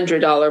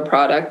 $100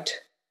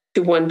 product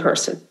to one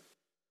person?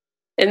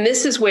 And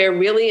this is where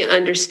really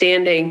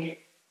understanding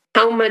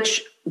how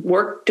much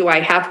work do I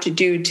have to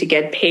do to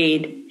get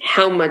paid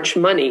how much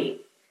money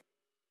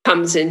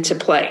comes into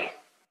play.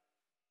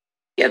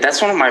 Yeah,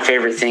 that's one of my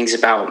favorite things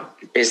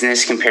about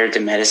business compared to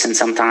medicine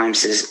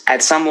sometimes is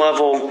at some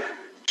level,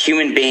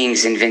 human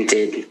beings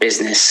invented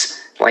business.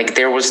 Like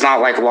there was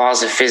not like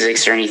laws of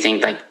physics or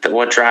anything like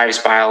what drives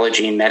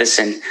biology and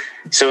medicine.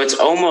 So it's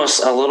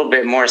almost a little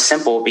bit more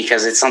simple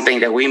because it's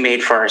something that we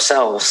made for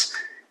ourselves,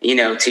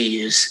 to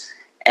use.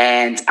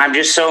 And I'm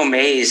just so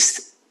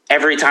amazed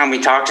every time we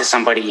talk to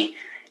somebody.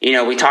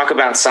 We talk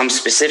about some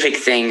specific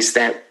things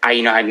that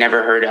I'd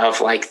never heard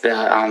of, like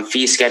the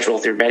fee schedule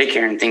through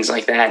Medicare and things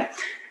like that.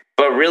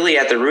 But really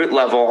at the root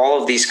level,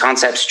 all of these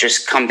concepts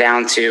just come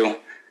down to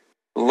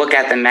look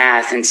at the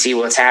math and see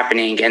what's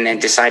happening and then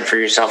decide for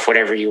yourself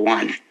whatever you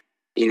want.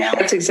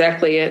 That's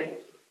exactly it.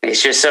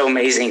 It's just so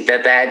amazing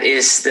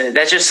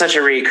that's just such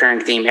a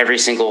recurring theme every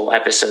single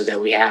episode that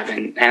we have.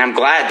 And I'm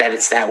glad that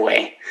it's that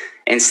way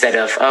instead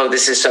of, oh,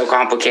 this is so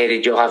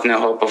complicated, you'll have no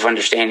hope of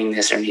understanding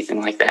this or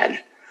anything like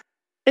that.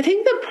 I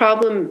think the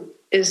problem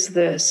is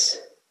this.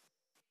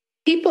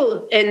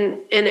 People,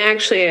 and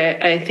actually,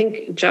 I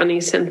think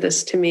Johnny sent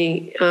this to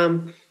me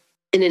in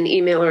an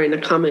email or in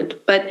a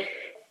comment, but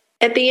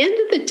at the end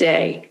of the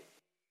day,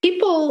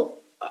 people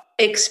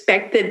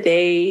expect that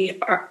they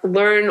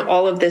learn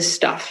all of this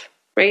stuff,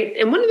 right?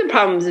 And one of the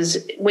problems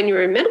is when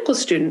you're a medical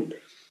student,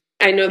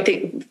 I know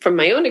from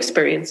my own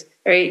experience,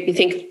 right? You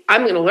think,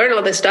 I'm going to learn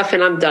all this stuff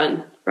and I'm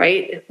done,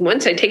 right?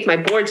 Once I take my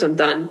boards, I'm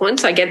done.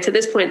 Once I get to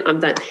this point, I'm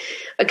done.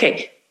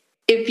 Okay.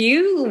 If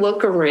you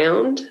look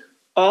around,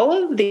 all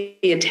of the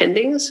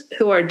attendings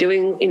who are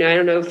doing, I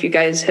don't know if you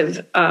guys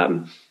have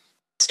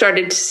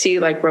started to see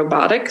like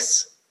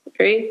robotics,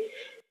 right?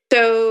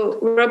 So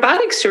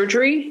robotic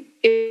surgery,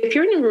 if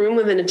you're in a room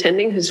with an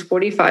attending who's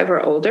 45 or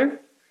older,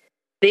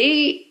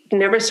 they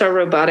never saw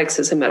robotics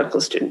as a medical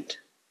student.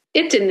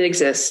 It didn't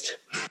exist,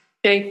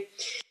 okay?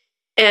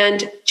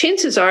 And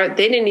chances are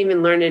they didn't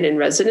even learn it in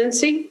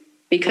residency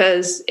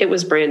because it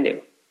was brand new,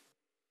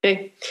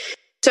 okay?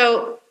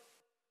 So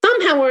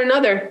somehow or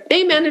another,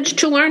 they managed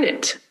to learn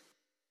it,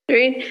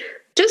 right?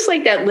 Just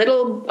like that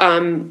little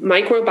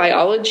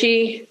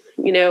microbiology,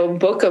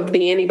 book of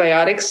the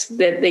antibiotics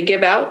that they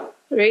give out,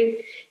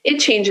 right? It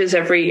changes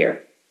every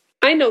year.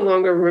 I no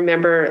longer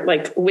remember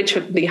like which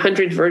of the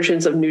 100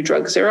 versions of new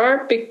drugs there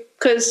are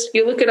because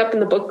you look it up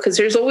in the book because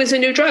there's always a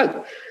new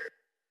drug.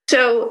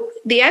 So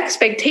the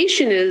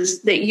expectation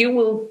is that you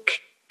will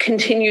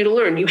continue to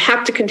learn. You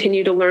have to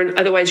continue to learn,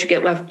 otherwise you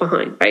get left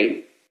behind,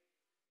 right?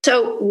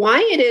 So why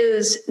it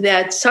is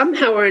that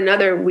somehow or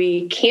another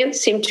we can't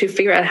seem to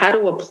figure out how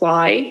to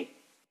apply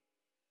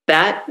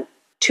that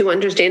to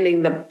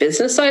understanding the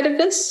business side of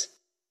this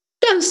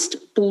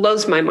just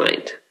blows my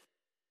mind.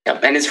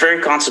 Yep, and it's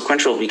very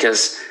consequential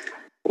because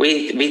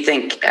we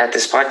think at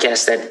this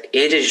podcast that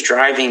it is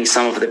driving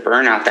some of the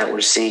burnout that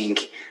we're seeing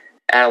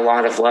at a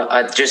lot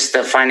of just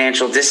the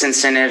financial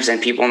disincentives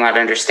and people not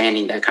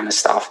understanding that kind of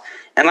stuff.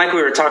 And like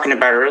we were talking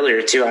about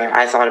earlier too,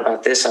 I thought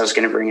about this, I was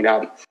going to bring it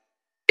up.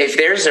 If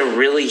there's a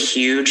really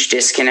huge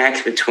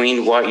disconnect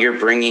between what you're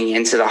bringing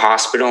into the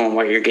hospital and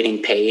what you're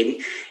getting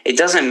paid, it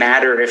doesn't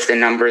matter if the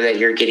number that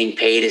you're getting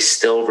paid is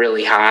still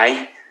really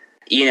high.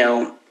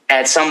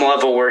 At some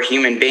level, we're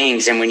human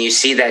beings. And when you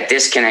see that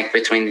disconnect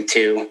between the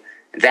two,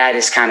 that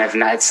is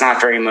it's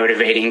not very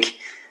motivating.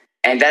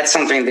 And that's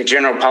something the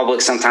general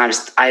public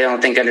sometimes I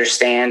don't think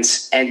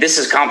understands. And this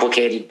is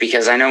complicated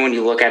because I know when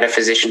you look at a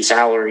physician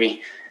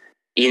salary,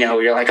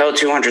 you're like, oh,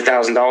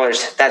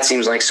 $200,000, that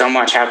seems like so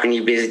much. How can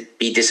you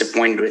be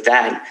disappointed with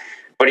that?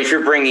 But if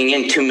you're bringing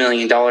in $2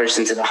 million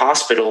into the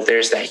hospital,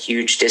 there's that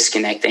huge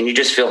disconnect and you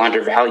just feel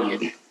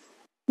undervalued.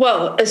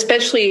 Well,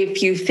 especially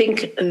if you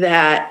think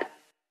that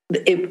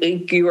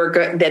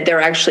that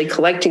they're actually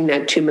collecting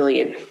that $2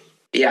 million.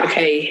 Yeah.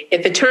 Okay.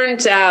 If it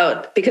turns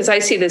out, because I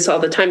see this all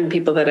the time in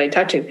people that I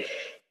talk to,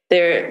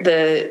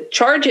 the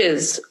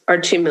charges are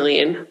 $2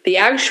 million. The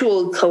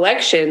actual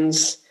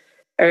collections,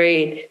 all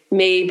right,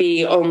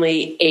 maybe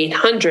only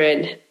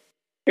 800.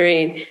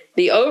 Right.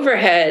 The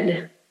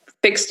overhead,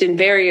 fixed and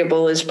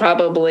variable, is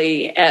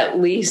probably at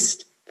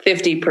least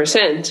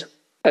 50%.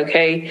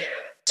 Okay.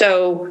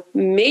 So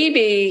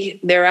maybe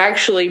they're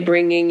actually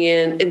bringing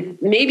in,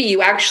 maybe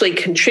you actually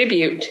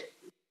contribute,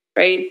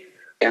 right?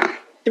 Yeah.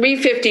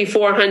 350,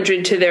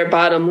 400 to their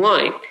bottom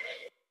line.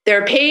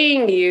 They're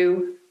paying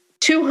you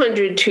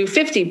 200,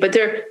 250, but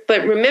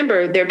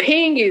remember, they're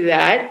paying you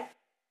that,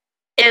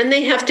 and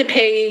they have to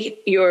pay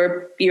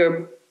your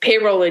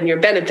payroll and your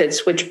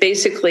benefits, which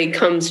basically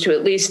comes to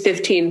at least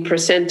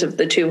 15% of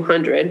the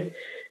 200,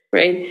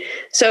 right?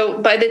 So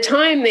by the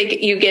time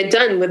you get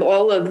done with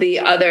all of the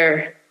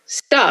other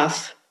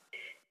stuff,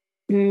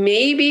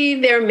 maybe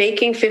they're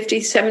making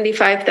 $50,000,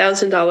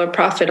 $75,000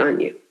 profit on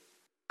you.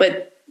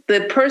 But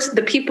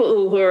the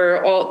people who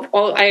are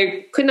all,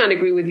 I could not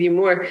agree with you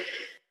more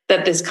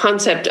that this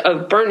concept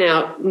of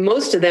burnout,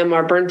 most of them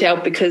are burnt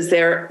out because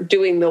they're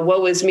doing the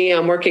woe is me,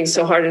 I'm working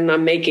so hard and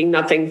I'm making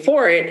nothing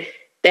for it.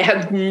 They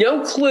have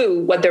no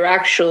clue what they're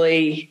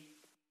actually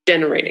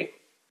generating.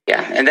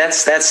 Yeah, and that's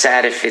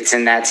sad if it's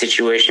in that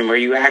situation where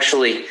you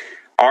actually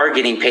are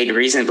getting paid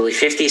reasonably,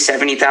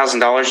 $50,000,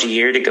 $70,000 a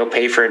year to go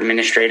pay for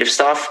administrative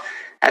stuff.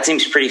 That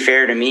seems pretty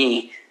fair to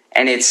me.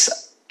 And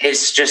it's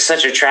just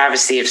such a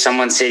travesty if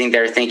someone's sitting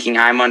there thinking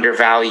I'm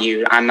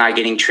undervalued, I'm not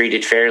getting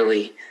treated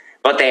fairly.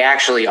 But they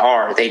actually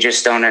are. They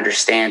just don't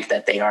understand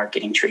that they are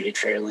getting treated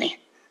fairly.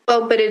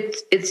 Well, but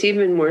it's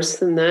even worse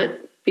than that,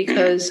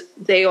 because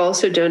they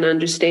also don't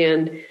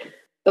understand,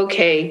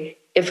 okay,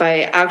 if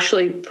I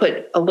actually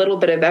put a little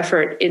bit of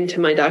effort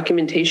into my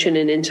documentation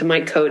and into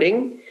my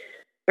coding,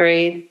 all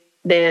right,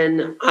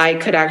 then I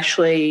could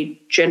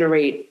actually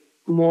generate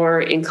more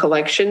in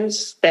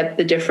collections. That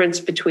the difference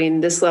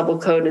between this level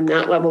code and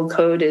that level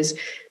code is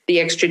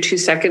the extra 2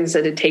 seconds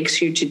that it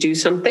takes you to do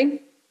something.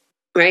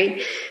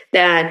 Right?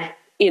 That,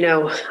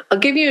 I'll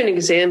give you an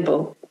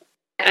example.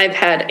 I've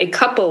had a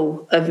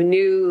couple of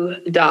new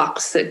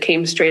docs that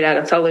came straight out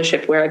of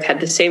fellowship where I've had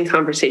the same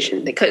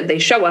conversation. They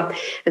show up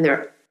and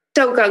they're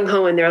so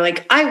gung-ho and they're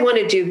like, I want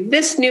to do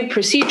this new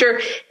procedure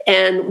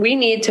and we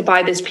need to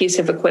buy this piece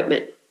of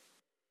equipment.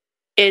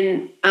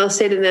 And I'll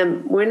say to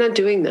them, we're not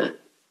doing that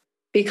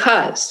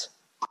because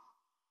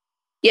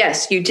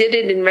yes, you did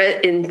it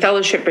in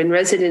fellowship and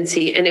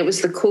residency, and it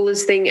was the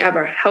coolest thing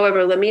ever.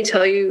 However, let me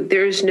tell you,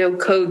 there's no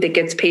code that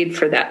gets paid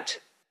for that,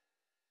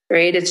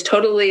 right? It's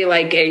totally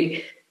like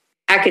a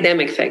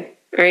academic thing,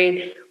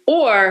 right?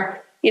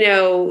 Or,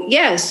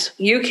 yes,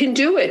 you can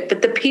do it,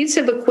 but the piece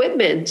of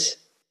equipment,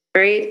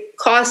 right,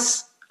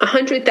 costs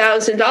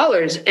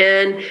 $100,000,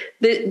 and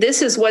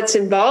this is what's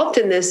involved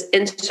in this.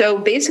 And so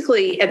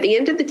basically, at the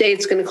end of the day,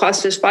 it's going to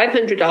cost us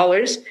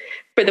 $500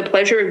 for the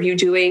pleasure of you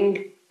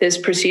doing this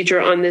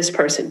procedure on this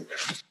person.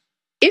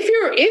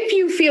 If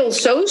you feel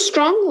so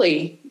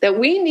strongly that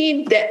we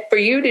need that for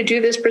you to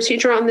do this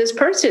procedure on this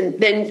person,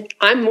 then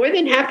I'm more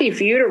than happy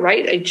for you to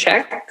write a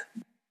check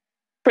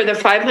for the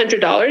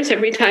 $500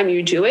 every time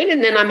you do it,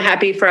 and then I'm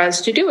happy for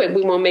us to do it.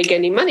 We won't make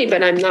any money,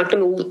 but I'm not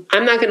going to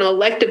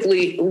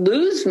electively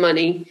lose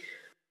money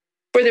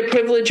for the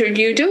privilege of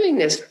you doing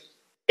this.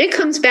 It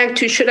comes back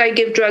to, should I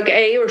give drug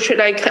A or should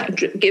I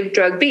give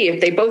drug B? If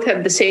they both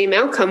have the same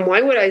outcome,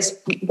 why would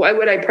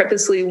I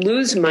purposely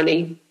lose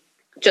money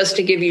just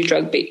to give you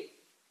drug B?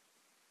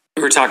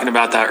 We were talking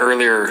about that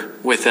earlier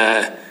with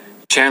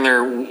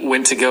Chandler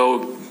went to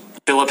go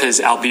fill up his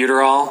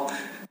albuterol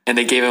and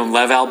they gave him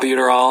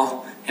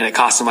levalbuterol and it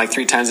cost him like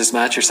 3 times as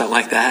much or something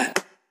like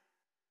that.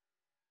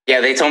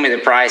 Yeah, they told me the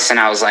price and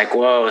I was like,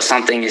 whoa,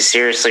 something is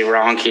seriously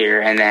wrong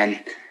here. And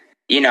then,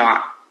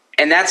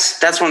 and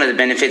that's one of the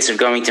benefits of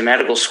going to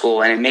medical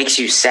school. And it makes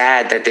you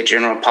sad that the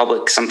general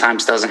public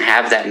sometimes doesn't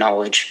have that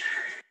knowledge.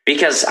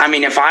 Because,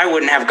 if I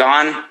wouldn't have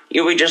gone,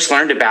 we just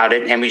learned about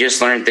it and we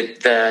just learned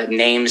the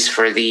names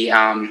for the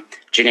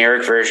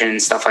generic version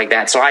and stuff like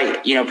that. So I,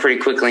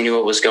 pretty quickly knew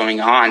what was going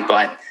on.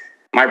 But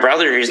my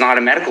brother, who's not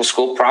in medical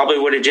school, probably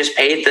would have just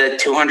paid the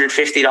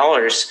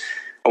 $250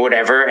 or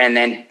whatever. And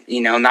then,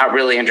 not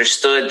really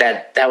understood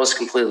that was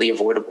completely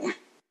avoidable.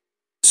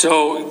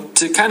 So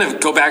to kind of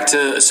go back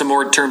to some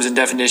more terms and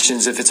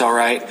definitions, if it's all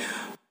right,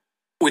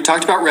 we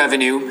talked about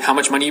revenue, how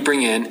much money you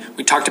bring in.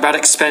 We talked about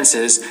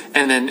expenses.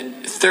 And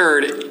then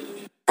third,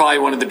 probably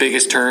one of the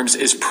biggest terms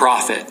is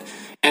profit.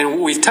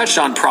 And we've touched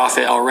on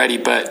profit already,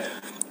 but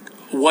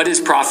what is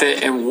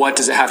profit and what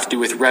does it have to do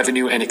with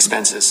revenue and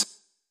expenses?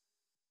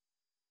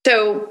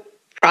 So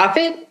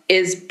profit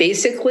is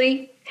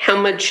basically how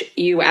much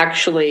you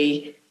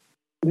actually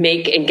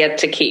make and get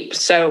to keep.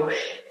 So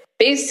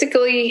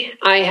basically,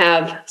 I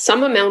have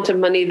some amount of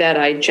money that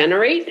I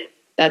generate.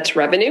 That's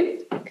revenue.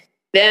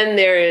 Then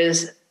there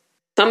is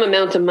some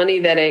amount of money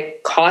that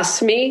it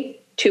costs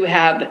me to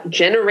have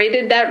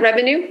generated that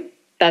revenue.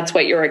 That's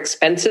what your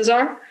expenses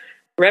are.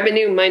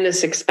 Revenue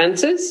minus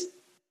expenses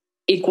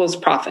equals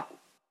profit,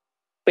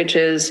 which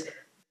is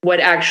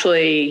what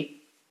actually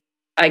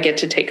I get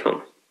to take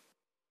home.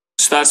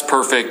 So that's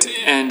perfect.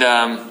 And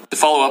to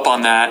follow up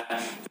on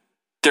that,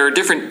 there are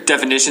different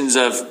definitions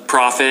of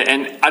profit,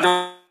 and I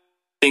don't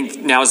think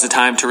now is the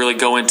time to really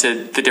go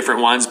into the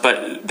different ones,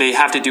 but they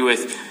have to do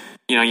with,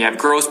 you have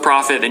gross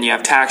profit, then you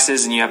have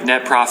taxes, and you have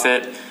net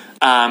profit.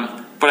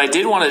 But I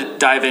did want to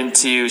dive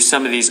into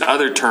some of these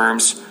other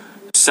terms,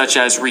 such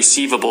as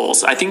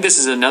receivables. I think this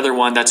is another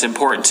one that's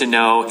important to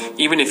know,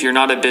 even if you're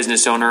not a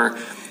business owner.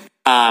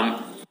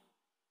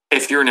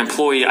 If you're an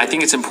employee, I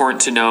think it's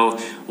important to know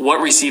what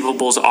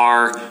receivables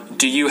are.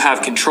 Do you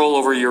have control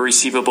over your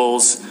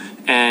receivables?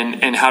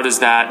 And how does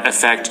that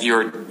affect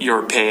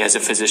your pay as a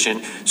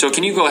physician? So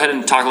can you go ahead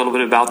and talk a little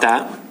bit about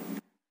that?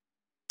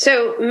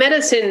 So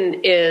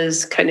medicine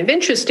is kind of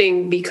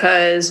interesting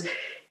because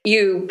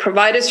you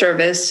provide a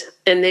service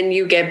and then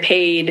you get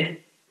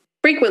paid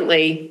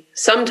frequently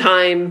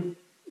sometime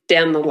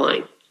down the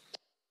line.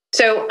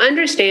 So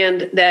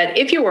understand that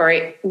if you are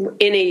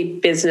in a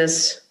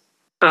business,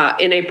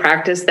 in a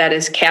practice that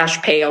is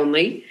cash pay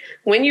only,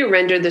 when you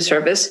render the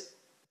service,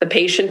 the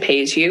patient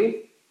pays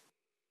you.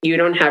 You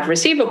don't have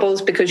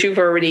receivables because you've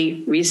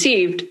already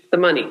received the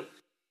money.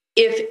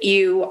 If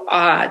you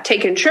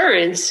take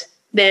insurance,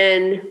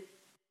 then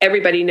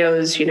everybody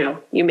knows, you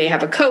may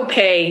have a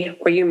copay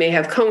or you may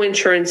have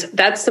co-insurance.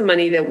 That's the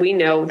money that we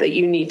know that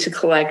you need to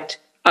collect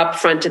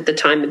upfront at the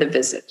time of the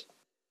visit.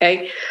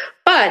 Okay.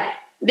 But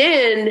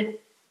then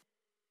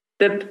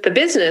the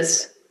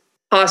business,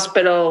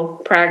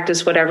 hospital,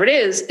 practice, whatever it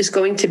is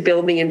going to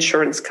bill the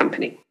insurance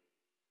company.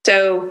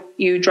 So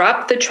you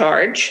drop the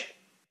charge,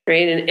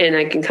 right? And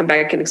I can come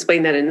back and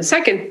explain that in a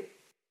second.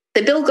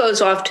 The bill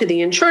goes off to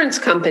the insurance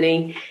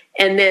company,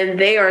 and then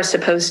they are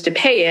supposed to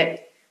pay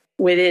it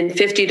within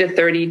 50 to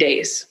 30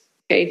 days.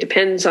 Okay,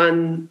 depends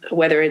on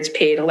whether it's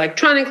paid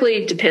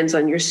electronically, depends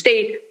on your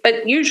state,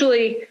 but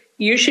usually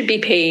you should be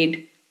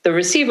paid the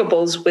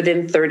receivables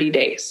within 30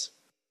 days.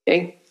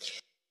 Okay,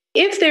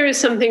 if there is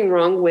something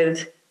wrong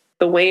with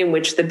the way in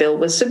which the bill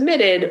was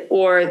submitted,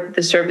 or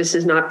the service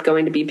is not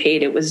going to be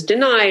paid, it was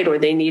denied, or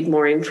they need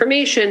more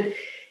information,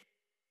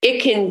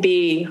 it can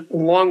be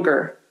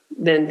longer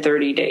than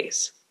 30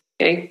 days.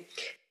 Okay,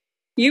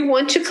 you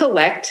want to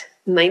collect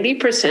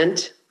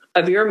 90%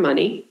 of your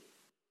money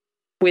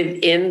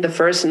within the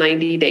first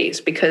 90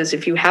 days, because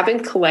if you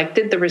haven't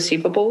collected the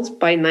receivables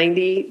by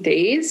 90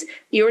 days,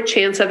 your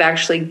chance of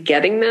actually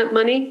getting that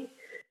money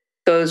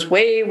goes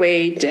way,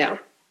 way down,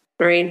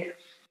 right?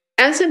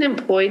 As an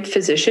employed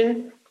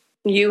physician,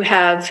 you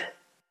have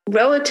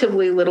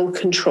relatively little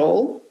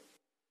control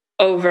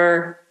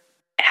over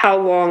how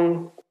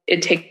long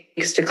it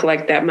takes to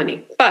collect that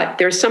money. But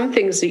there's some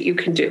things that you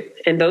can do,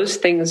 and those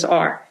things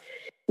are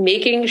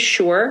making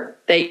sure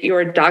that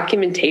your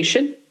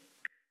documentation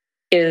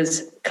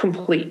is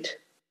complete,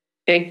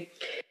 okay?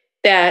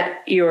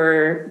 That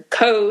your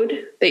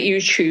code that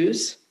you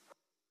choose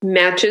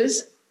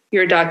matches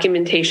your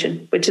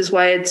documentation, which is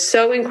why it's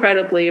so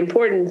incredibly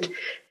important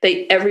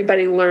that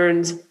everybody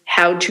learns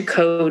how to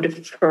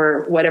code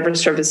for whatever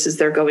services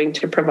they're going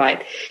to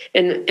provide.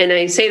 And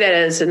I say that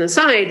as an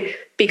aside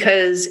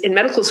because in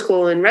medical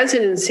school and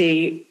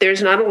residency,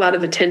 there's not a lot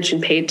of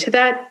attention paid to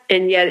that,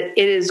 and yet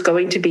it is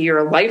going to be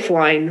your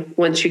lifeline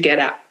once you get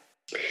out.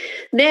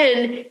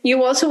 Then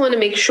you also want to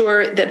make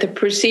sure that the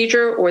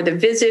procedure or the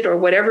visit or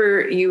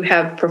whatever you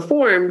have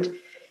performed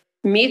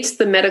meets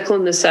the medical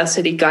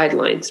necessity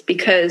guidelines,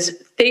 because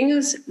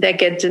things that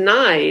get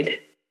denied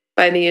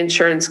by the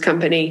insurance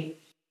company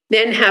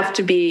then have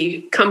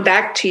to come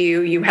back to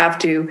you. You have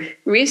to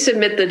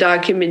resubmit the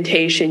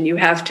documentation. You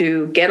have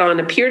to get on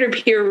a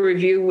peer-to-peer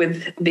review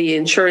with the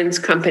insurance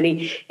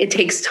company. It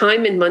takes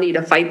time and money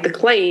to fight the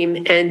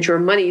claim, and your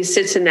money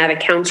sits in that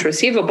accounts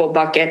receivable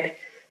bucket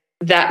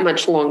that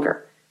much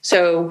longer.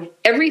 So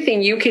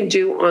everything you can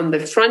do on the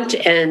front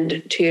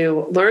end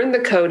to learn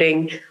the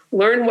coding,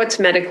 learn what's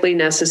medically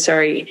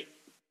necessary,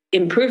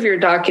 improve your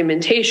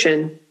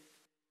documentation,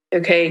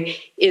 okay,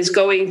 is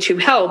going to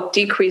help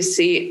decrease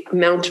the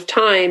amount of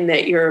time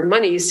that your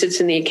money sits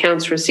in the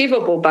accounts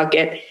receivable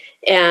bucket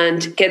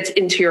and gets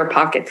into your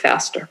pocket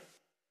faster.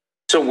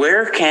 So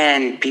where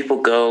can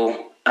people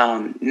go,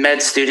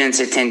 med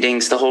students,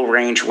 attendings, the whole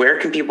range, where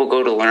can people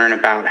go to learn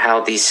about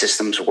how these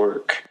systems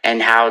work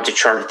and how to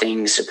chart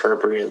things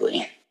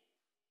appropriately?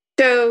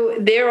 So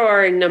there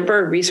are a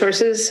number of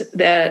resources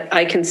that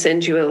I can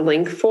send you a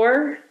link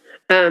for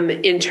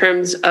in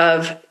terms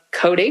of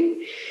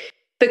coding.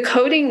 The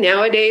coding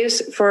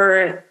nowadays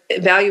for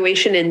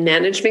evaluation and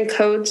management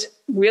codes,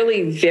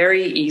 really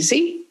very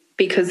easy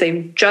because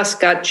they've just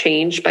got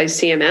changed by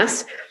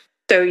CMS.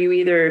 So you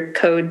either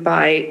code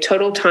by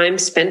total time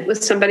spent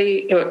with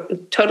somebody, or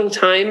total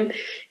time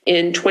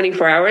in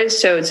 24 hours.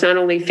 So it's not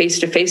only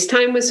face-to-face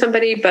time with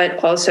somebody,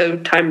 but also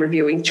time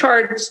reviewing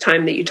charts,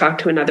 time that you talk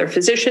to another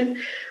physician.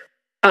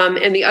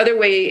 And the other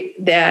way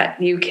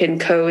that you can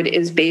code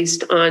is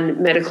based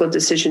on medical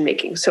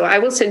decision-making. So I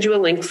will send you a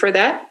link for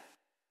that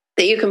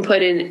you can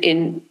put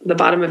in the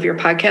bottom of your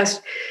podcast.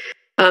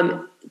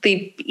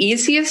 The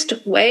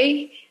easiest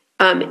way,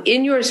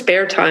 in your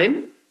spare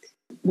time,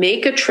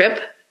 make a trip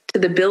to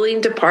the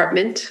billing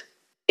department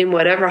in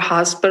whatever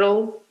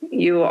hospital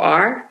you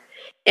are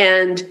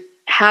and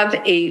have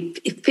a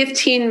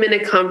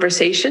 15-minute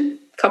conversation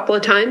a couple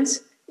of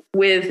times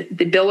with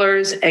the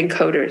billers and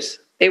coders.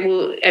 They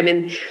will,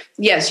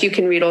 yes, you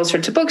can read all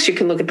sorts of books. You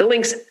can look at the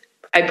links.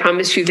 I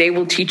promise you, they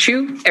will teach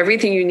you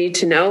everything you need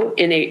to know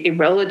in a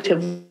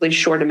relatively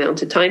short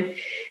amount of time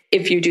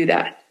if you do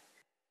that.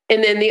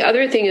 And then the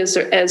other thing is,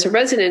 as a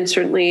resident,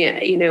 certainly,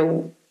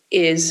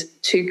 is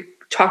to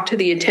talk to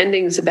the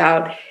attendings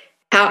about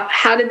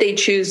how did they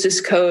choose this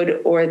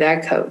code or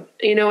that code.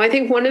 I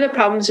think one of the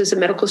problems as a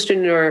medical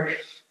student or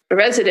a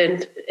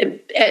resident,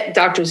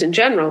 doctors in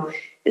general,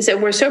 is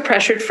that we're so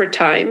pressured for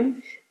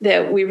time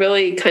that we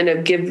really kind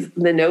of give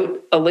the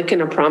note a lick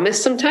and a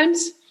promise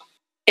sometimes.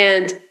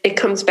 And it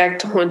comes back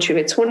to haunt you.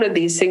 It's one of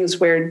these things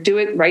where do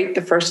it right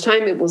the first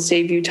time. It will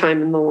save you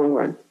time in the long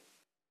run.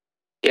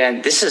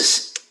 Yeah, this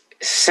is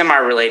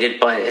semi-related,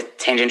 but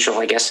tangential,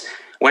 I guess.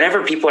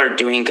 Whenever people are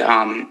doing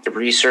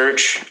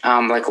research,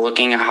 like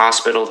looking at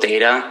hospital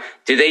data,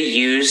 do they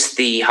use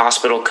the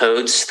hospital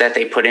codes that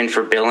they put in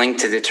for billing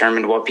to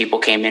determine what people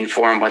came in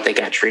for and what they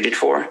got treated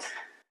for?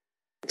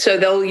 So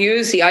they'll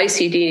use the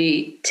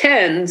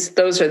ICD-10s.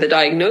 Those are the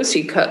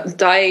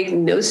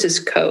diagnosis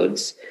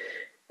codes,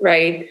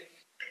 right?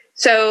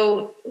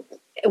 So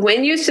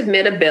when you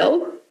submit a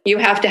bill, you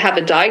have to have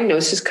a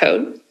diagnosis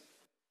code.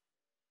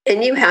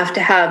 And you have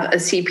to have a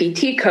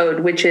CPT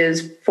code, which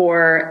is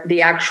for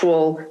the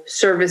actual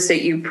service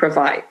that you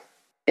provide.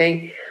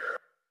 Okay.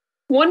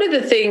 One of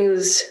the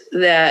things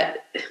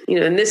that,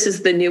 and this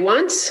is the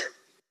nuance,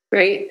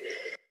 right?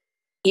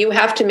 You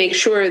have to make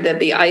sure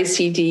that the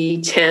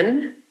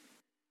ICD-10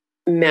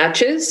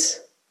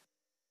 matches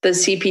the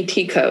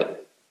CPT code.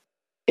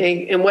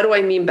 Okay. And what do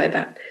I mean by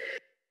that?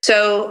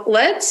 So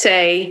let's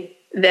say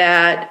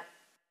that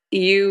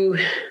you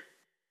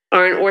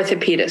are an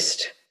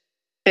orthopedist.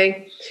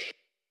 Okay.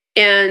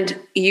 And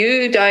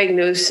you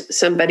diagnose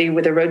somebody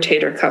with a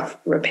rotator cuff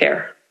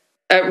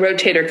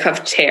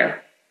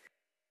tear.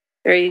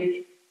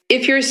 Right?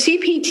 If your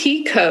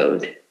CPT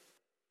code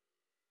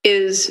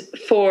is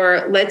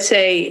for, let's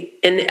say,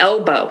 an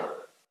elbow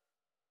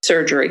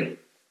surgery,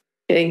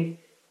 okay,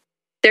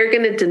 they're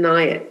going to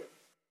deny it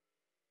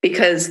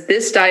because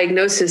this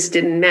diagnosis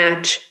didn't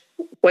match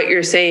what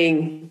you're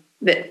saying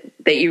that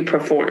you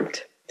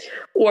performed.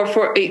 Or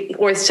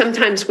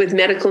sometimes with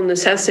medical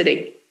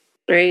necessity,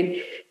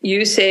 right?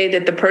 You say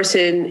that the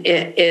person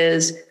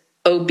is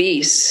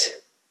obese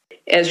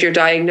as your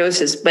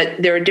diagnosis, but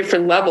there are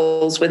different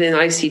levels within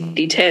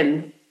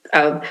ICD-10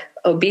 of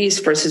obese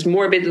versus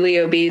morbidly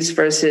obese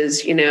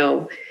versus,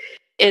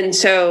 and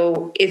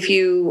so if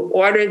you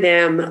order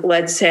them,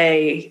 let's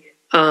say,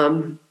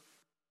 a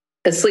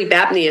sleep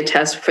apnea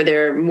test for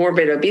their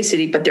morbid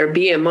obesity, but their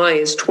BMI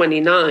is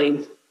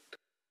 29,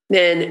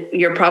 then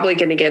you're probably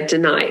going to get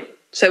denied.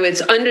 So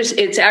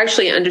it's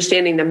actually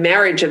understanding the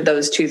marriage of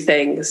those two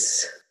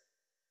things,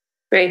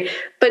 right?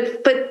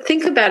 But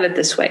think about it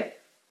this way.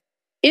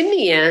 In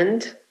the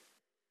end,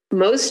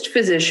 most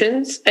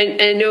physicians,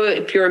 I know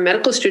if you're a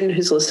medical student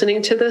who's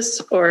listening to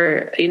this,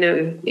 or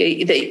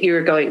that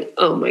you're going,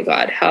 oh my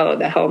God, how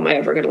the hell am I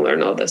ever going to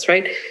learn all this,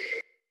 right?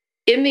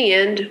 In the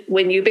end,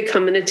 when you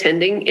become an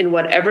attending in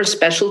whatever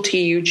specialty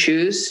you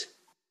choose,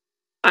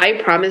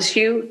 I promise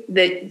you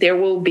that there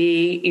will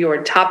be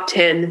your top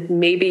 10,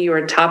 maybe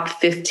your top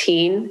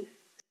 15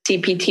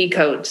 CPT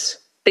codes.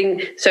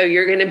 So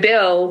you're going to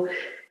bill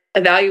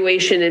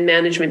evaluation and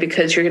management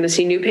because you're going to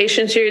see new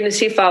patients, you're going to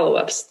see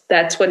follow-ups.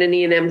 That's what an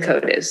E&M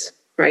code is,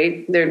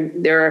 right?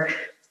 There are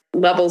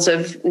levels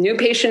of new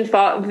patient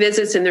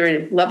visits and there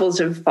are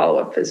levels of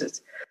follow-up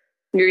visits.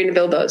 You're going to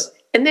bill those.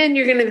 And then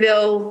you're going to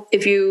bill,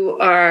 if you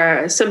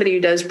are somebody who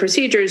does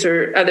procedures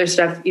or other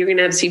stuff, you're going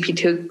to have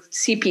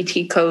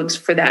CPT codes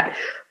for that.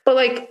 But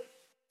like,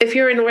 if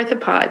you're an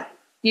orthopod,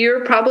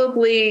 you're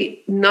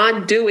probably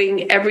not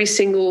doing every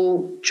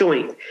single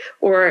joint,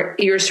 or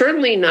you're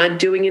certainly not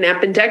doing an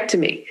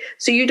appendectomy.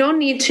 So you don't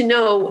need to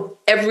know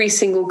every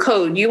single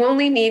code. You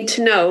only need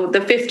to know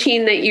the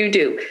 15 that you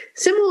do.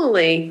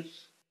 Similarly,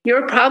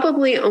 you're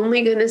probably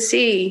only going to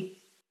see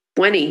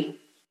 20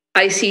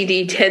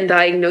 ICD-10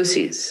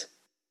 diagnoses.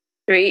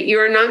 Right?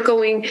 You're not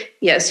going,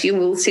 yes, you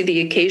will see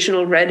the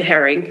occasional red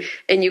herring,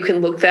 and you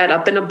can look that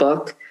up in a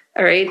book.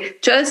 All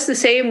right. Just the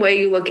same way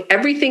you look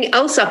everything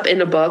else up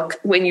in a book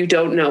when you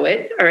don't know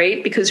it. All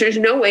right. Because there's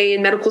no way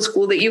in medical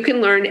school that you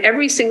can learn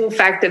every single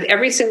fact of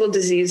every single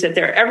disease that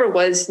there ever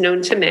was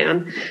known to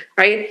man.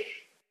 Right.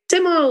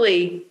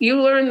 Similarly,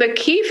 you learn the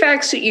key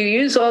facts that you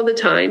use all the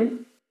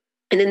time.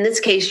 And in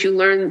this case, you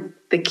learn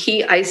the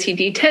key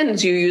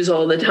ICD-10s you use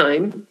all the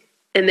time.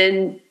 And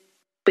then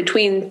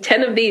between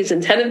 10 of these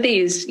and 10 of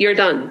these, you're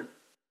done.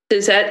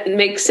 Does that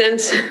make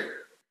sense?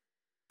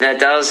 That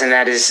does, and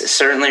that is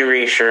certainly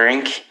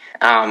reassuring.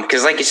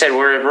 Because like you said,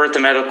 we're at the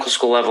medical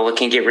school level. It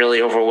can get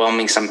really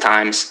overwhelming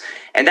sometimes.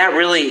 And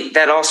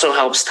that also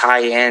helps tie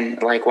in,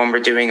 like when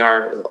we're doing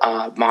our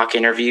mock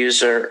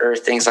interviews or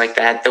things like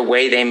that, the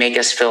way they make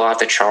us fill out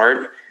the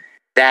chart,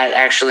 that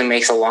actually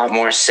makes a lot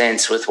more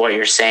sense with what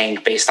you're saying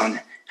based on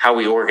how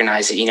we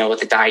organize it,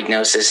 with the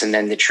diagnosis and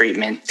then the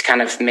treatment. It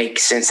kind of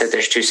makes sense that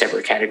there's two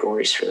separate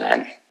categories for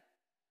that.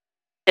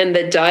 And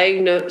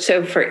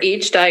so for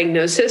each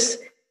diagnosis,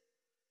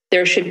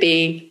 there should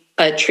be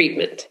a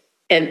treatment.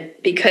 And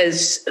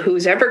because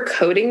who's ever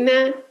coding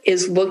that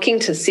is looking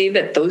to see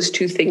that those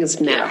two things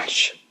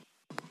match.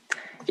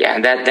 Yeah,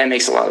 and that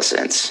makes a lot of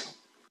sense.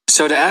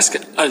 So to ask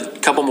a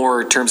couple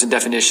more terms and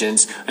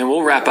definitions, and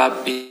we'll wrap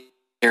up here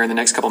in the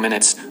next couple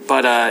minutes,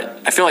 but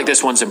I feel like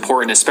this one's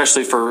important,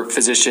 especially for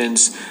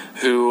physicians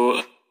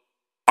who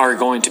are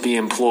going to be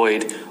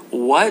employed.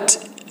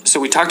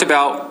 So we talked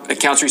about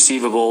accounts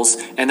receivables,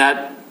 and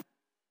that,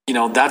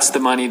 that's the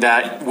money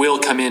that will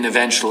come in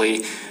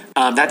eventually.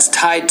 That's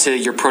tied to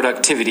your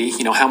productivity,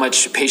 how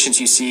much patients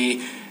you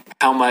see,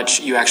 how much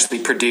you actually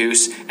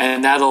produce,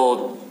 and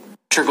that'll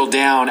trickle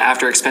down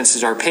after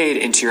expenses are paid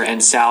into your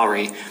end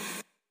salary.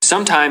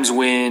 Sometimes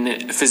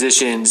when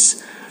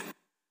physicians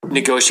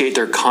negotiate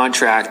their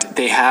contract,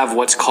 they have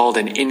what's called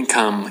an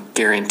income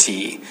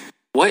guarantee.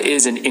 What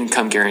is an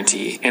income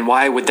guarantee, and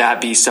why would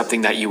that be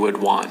something that you would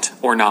want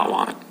or not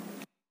want?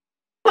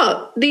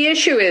 Well, the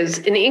issue is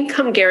an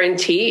income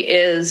guarantee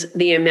is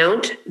the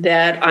amount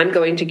that I'm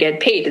going to get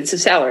paid. It's a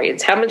salary.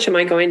 It's how much am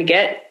I going to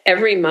get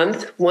every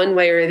month, one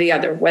way or the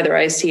other, whether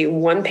I see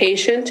one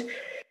patient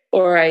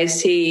or I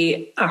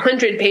see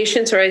 100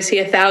 patients or I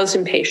see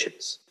 1,000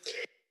 patients.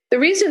 The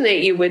reason that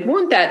you would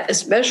want that,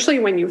 especially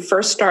when you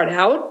first start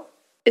out,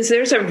 is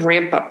there's a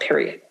ramp up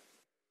period.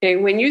 Okay?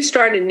 When you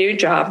start a new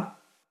job,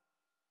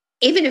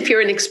 even if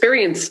you're an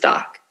experienced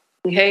doc,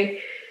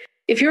 okay,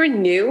 if you're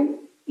new,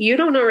 you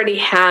don't already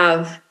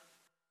have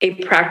a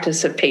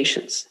practice of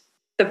patients.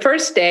 The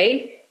first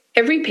day,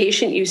 every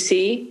patient you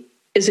see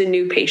is a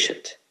new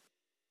patient,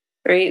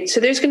 right? So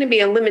there's going to be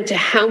a limit to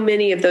how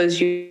many of those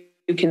you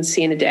can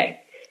see in a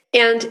day.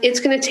 And it's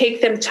going to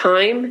take them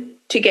time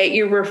to get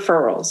you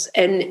referrals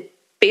and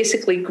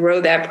basically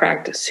grow that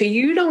practice. So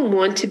you don't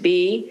want to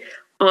be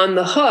on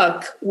the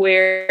hook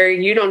where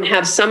you don't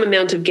have some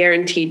amount of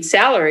guaranteed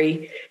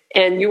salary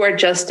and you are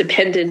just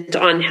dependent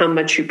on how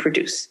much you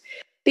produce.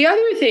 The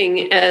other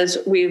thing, as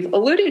we've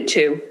alluded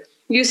to,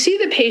 you see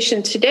the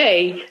patient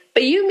today,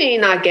 but you may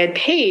not get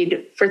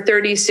paid for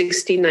 30,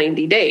 60,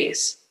 90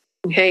 days.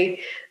 Okay.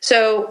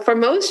 So for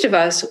most of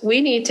us, we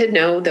need to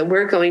know that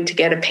we're going to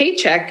get a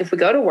paycheck. If we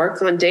go to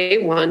work on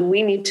day one,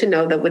 we need to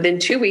know that within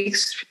 2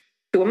 weeks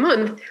to a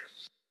month,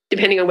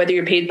 depending on whether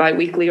you're paid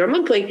biweekly or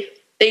monthly,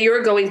 that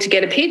you're going to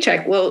get a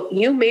paycheck. Well,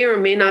 you may or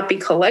may not be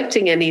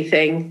collecting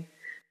anything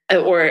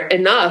or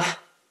enough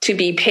to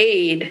be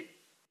paid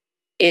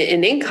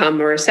an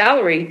income or a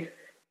salary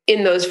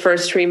in those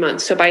first 3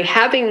 months. So by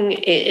having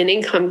an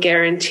income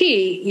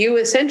guarantee, you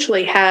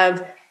essentially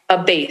have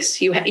a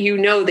base. You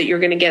know that you're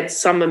going to get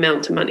some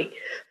amount of money.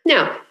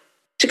 Now,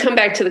 to come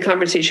back to the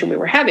conversation we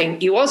were having,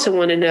 you also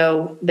want to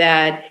know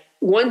that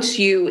once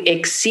you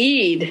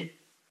exceed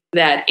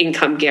that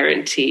income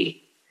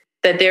guarantee,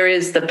 that there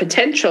is the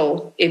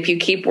potential, if you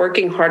keep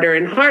working harder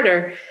and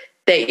harder,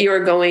 that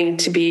you're going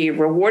to be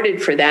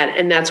rewarded for that.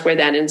 And that's where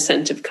that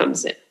incentive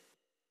comes in.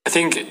 I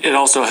think it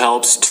also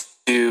helps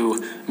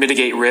to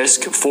mitigate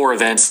risk for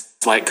events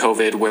like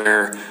COVID,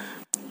 where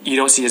you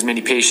don't see as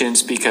many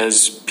patients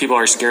because people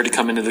are scared to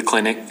come into the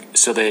clinic,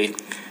 so they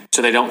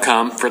don't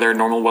come for their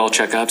normal well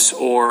checkups,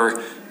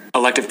 or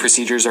elective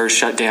procedures are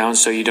shut down,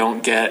 so you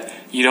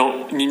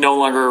no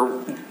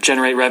longer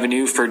generate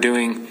revenue for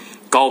doing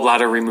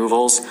gallbladder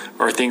removals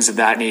or things of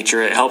that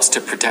nature. It helps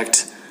to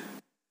protect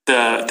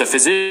the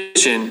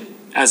physician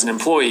as an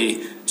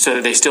employee so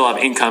that they still have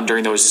income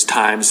during those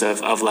times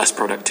of less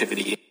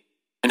productivity.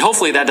 And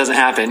hopefully that doesn't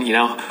happen,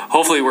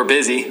 Hopefully we're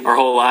busy our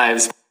whole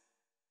lives.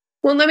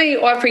 Well, let me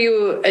offer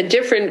you a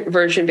different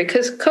version,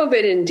 because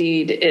COVID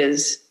indeed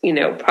is,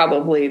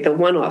 probably the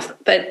one-off.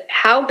 But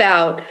how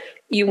about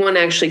you want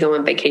to actually go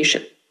on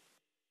vacation,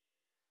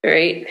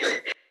 right?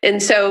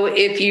 And so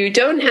if you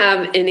don't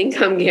have an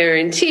income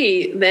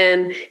guarantee,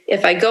 then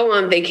if I go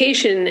on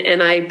vacation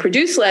and I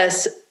produce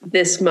less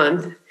this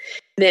month,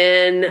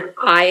 then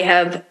I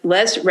have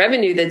less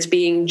revenue that's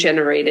being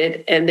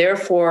generated, and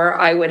therefore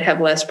I would have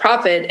less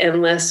profit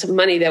and less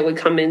money that would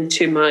come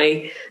into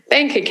my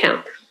bank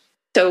account.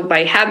 So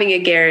by having a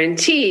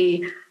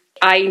guarantee,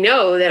 I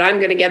know that I'm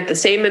going to get the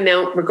same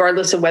amount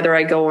regardless of whether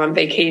I go on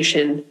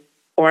vacation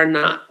or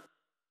not.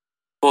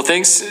 Well,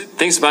 thanks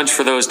a bunch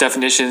for those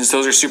definitions.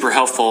 Those are super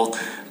helpful.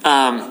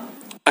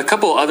 A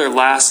couple other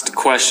last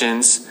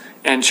questions,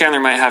 and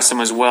Chandler might have some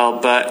as well,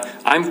 but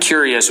I'm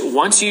curious,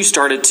 once you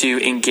started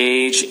to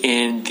engage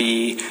in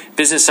the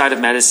business side of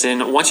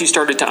medicine, once you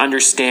started to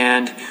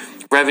understand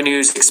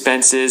revenues,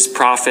 expenses,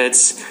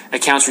 profits,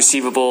 accounts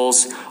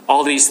receivables,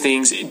 all these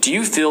things, do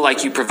you feel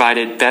like you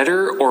provided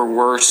better or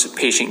worse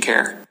patient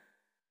care?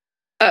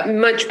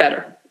 Much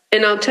better.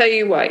 And I'll tell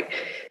you why.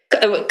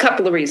 A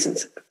couple of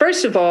reasons.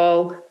 First of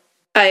all,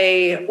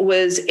 I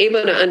was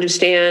able to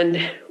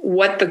understand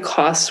what the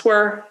costs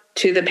were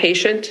to the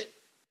patient,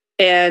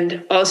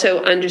 and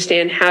also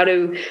understand how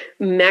to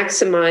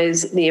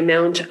maximize the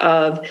amount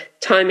of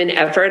time and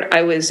effort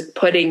I was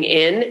putting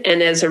in.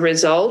 And as a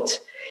result,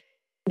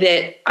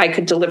 that I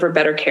could deliver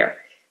better care.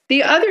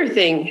 The other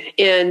thing,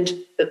 and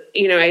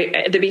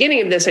at the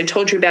beginning of this, I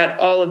told you about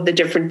all of the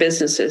different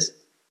businesses.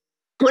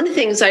 One of the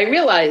things I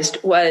realized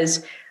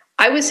was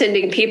I was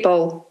sending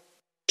people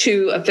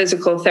to a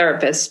physical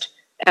therapist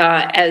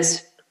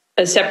as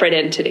a separate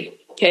entity.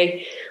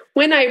 Okay.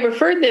 When I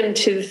referred them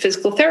to the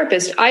physical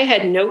therapist, I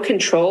had no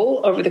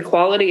control over the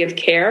quality of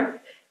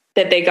care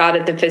that they got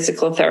at the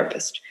physical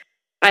therapist.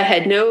 I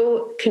had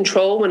no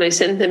control when I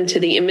sent them to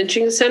the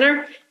imaging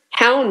center,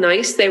 how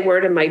nice they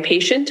were to my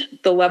patient,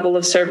 the level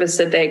of service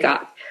that they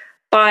got.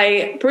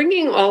 By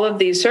bringing all of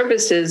these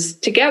services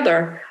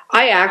together,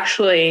 I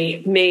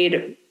actually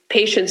made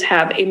patients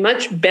have a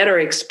much better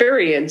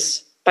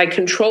experience by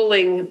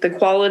controlling the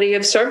quality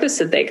of service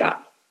that they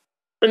got.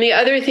 And the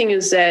other thing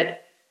is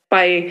that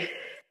by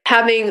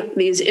having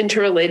these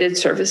interrelated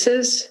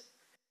services,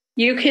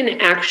 you can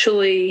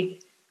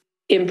actually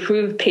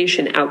improve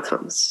patient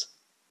outcomes,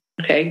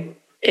 okay,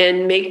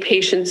 and make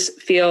patients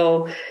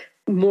feel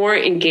more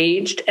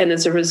engaged. And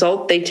as a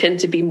result, they tend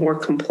to be more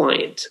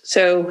compliant.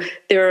 So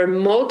there are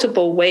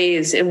multiple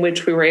ways in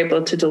which we were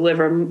able to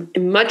deliver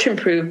much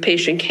improved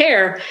patient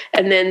care.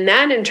 And then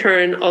that in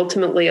turn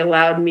ultimately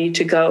allowed me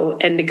to go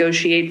and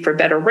negotiate for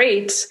better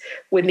rates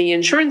with the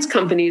insurance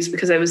companies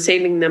because I was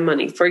saving them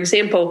money. For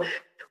example,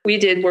 we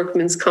did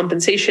workmen's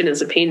compensation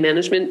as a pain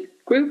management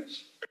group,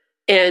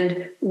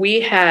 and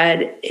we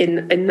had a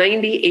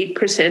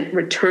 98%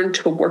 return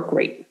to work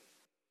rate.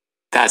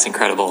 That's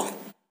incredible.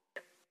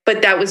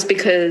 But that was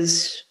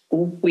because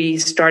we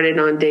started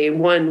on day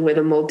one with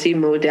a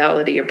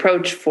multimodality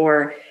approach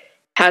for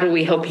how do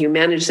we help you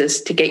manage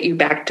this to get you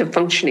back to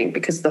functioning?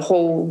 Because the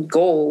whole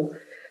goal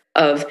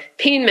of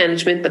pain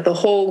management, but the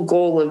whole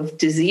goal of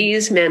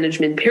disease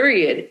management,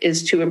 period,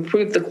 is to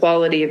improve the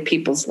quality of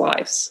people's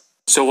lives.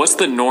 So what's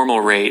the normal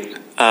rate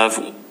of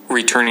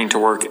returning to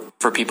work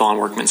for people on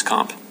workman's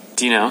comp?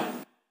 Do you know?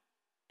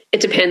 It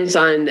depends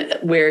on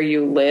where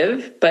you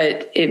live,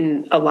 but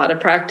in a lot of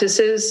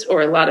practices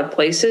or a lot of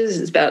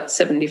places, it's about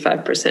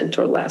 75%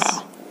 or less.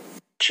 Wow.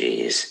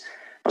 Jeez. I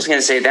was going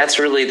to say that's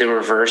really the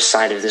reverse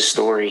side of the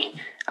story.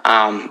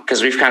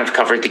 Because we've kind of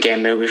covered the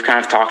gamut. We've kind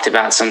of talked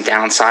about some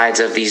downsides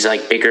of these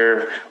like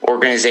bigger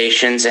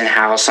organizations and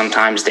how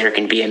sometimes there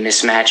can be a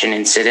mismatch in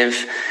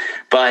incentive.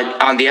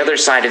 But on the other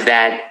side of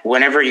that,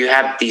 whenever you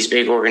have these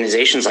big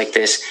organizations like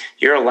this,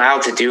 you're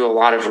allowed to do a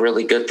lot of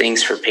really good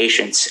things for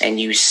patients, and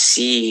you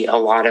see a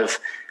lot of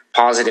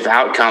positive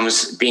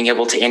outcomes being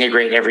able to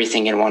integrate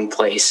everything in one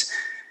place.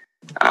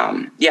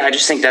 I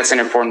just think that's an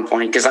important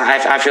point because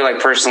I feel like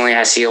personally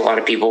I see a lot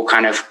of people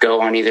kind of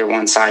go on either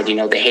one side. You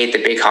know, they hate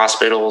the big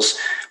hospitals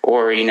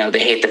or, you know, they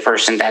hate the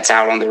person that's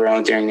out on their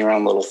own doing their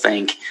own little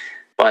thing.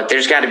 But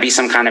there's got to be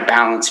some kind of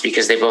balance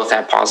because they both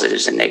have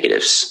positives and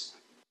negatives.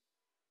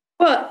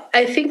 Well,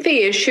 I think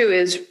the issue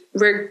is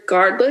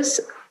regardless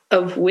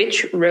of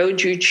which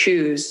road you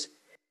choose,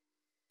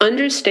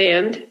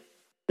 understand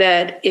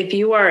that if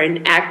you are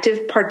an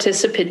active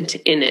participant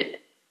in it,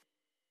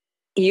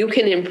 you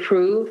can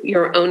improve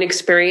your own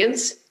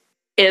experience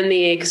and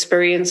the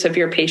experience of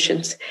your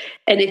patients.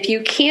 And if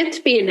you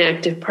can't be an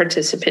active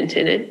participant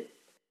in it,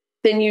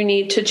 then you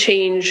need to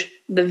change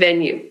the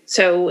venue.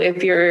 So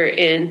if you're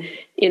in,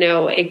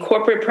 a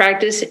corporate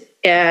practice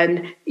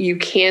and you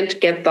can't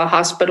get the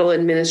hospital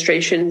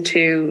administration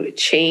to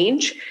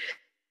change,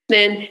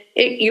 then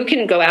you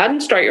can go out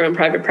and start your own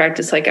private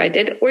practice like I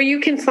did, or you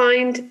can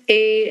find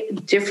a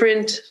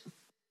different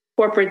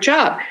corporate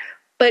job.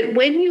 But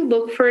when you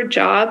look for a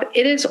job,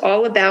 it is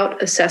all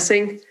about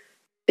assessing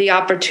the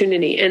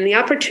opportunity. And the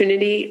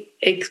opportunity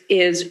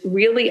is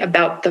really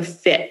about the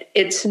fit.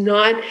 It's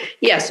not,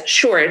 yes,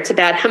 sure, it's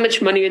about how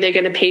much money are they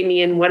going to pay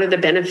me and what are the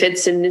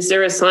benefits and is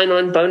there a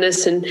sign-on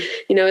bonus and,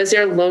 is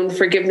there loan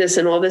forgiveness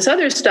and all this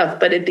other stuff.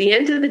 But at the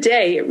end of the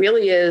day, it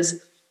really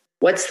is,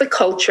 what's the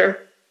culture?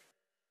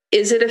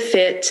 Is it a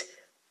fit?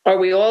 Are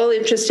we all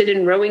interested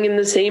in rowing in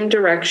the same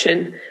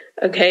direction?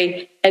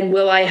 Okay. And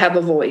will I have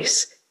a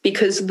voice?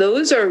 Because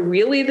those are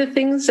really the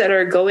things that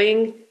are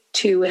going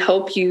to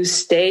help you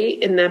stay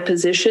in that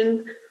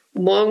position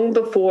long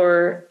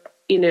before,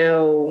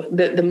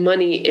 the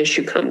money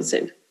issue comes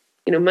in.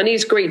 Money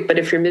is great, but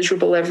if you're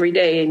miserable every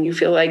day and you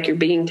feel like you're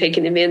being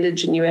taken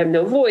advantage and you have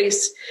no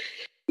voice,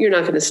 you're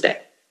not going to stay.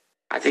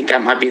 I think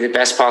that might be the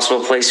best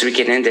possible place we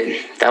can end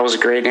it. That was a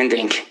great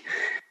ending.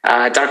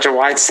 Dr.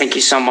 Weitz, thank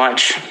you so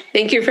much.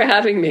 Thank you for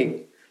having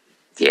me.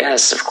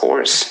 Yes, of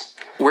course.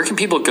 Where can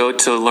people go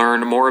to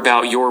learn more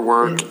about your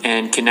work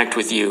and connect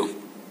with you?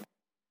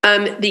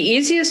 The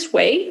easiest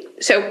way,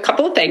 so a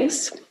couple of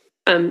things.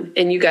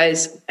 And you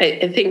guys,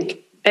 I think,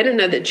 I don't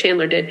know that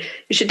Chandler did.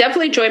 You should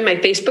definitely join my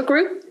Facebook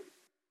group,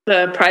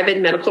 the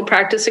Private Medical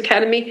Practice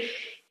Academy.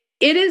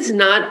 It is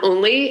not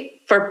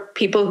only for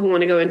people who want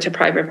to go into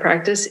private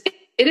practice.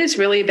 It is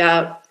really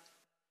about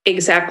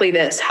exactly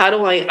this. How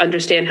do I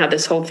understand how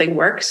this whole thing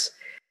works?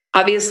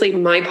 Obviously,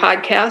 my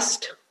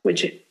podcast,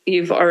 which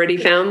you've already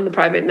found, the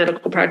Private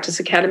Medical Practice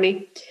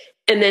Academy,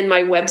 and then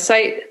my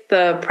website,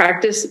 the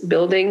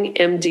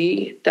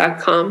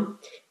practicebuildingmd.com.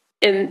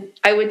 And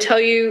I would tell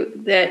you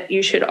that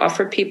you should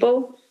offer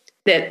people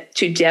that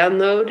to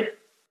download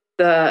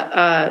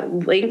the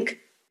link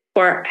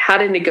for how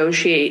to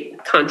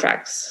negotiate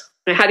contracts.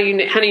 How do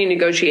you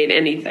negotiate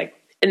anything?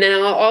 And then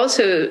I'll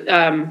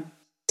also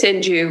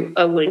send you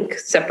a link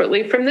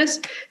separately from this.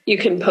 You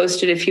can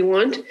post it if you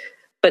want,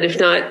 but if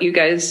not, you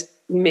guys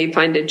may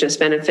find it just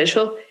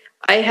beneficial.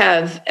 I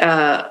have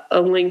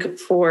a link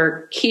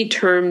for key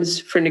terms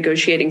for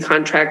negotiating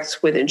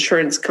contracts with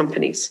insurance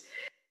companies,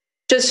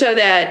 just so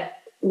that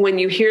when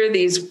you hear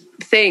these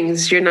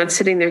things, you're not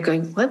sitting there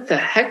going, what the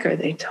heck are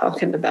they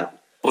talking about?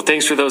 Well,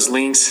 thanks for those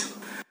links.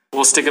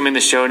 We'll stick them in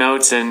the show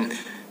notes. And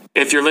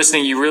if you're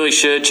listening, you really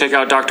should check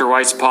out Dr.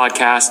 White's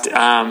podcast.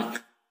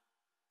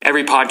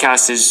 Every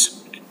podcast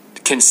is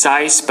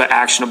concise but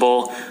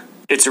actionable.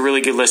 It's a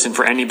really good listen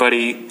for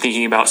anybody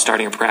thinking about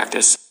starting a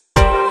practice.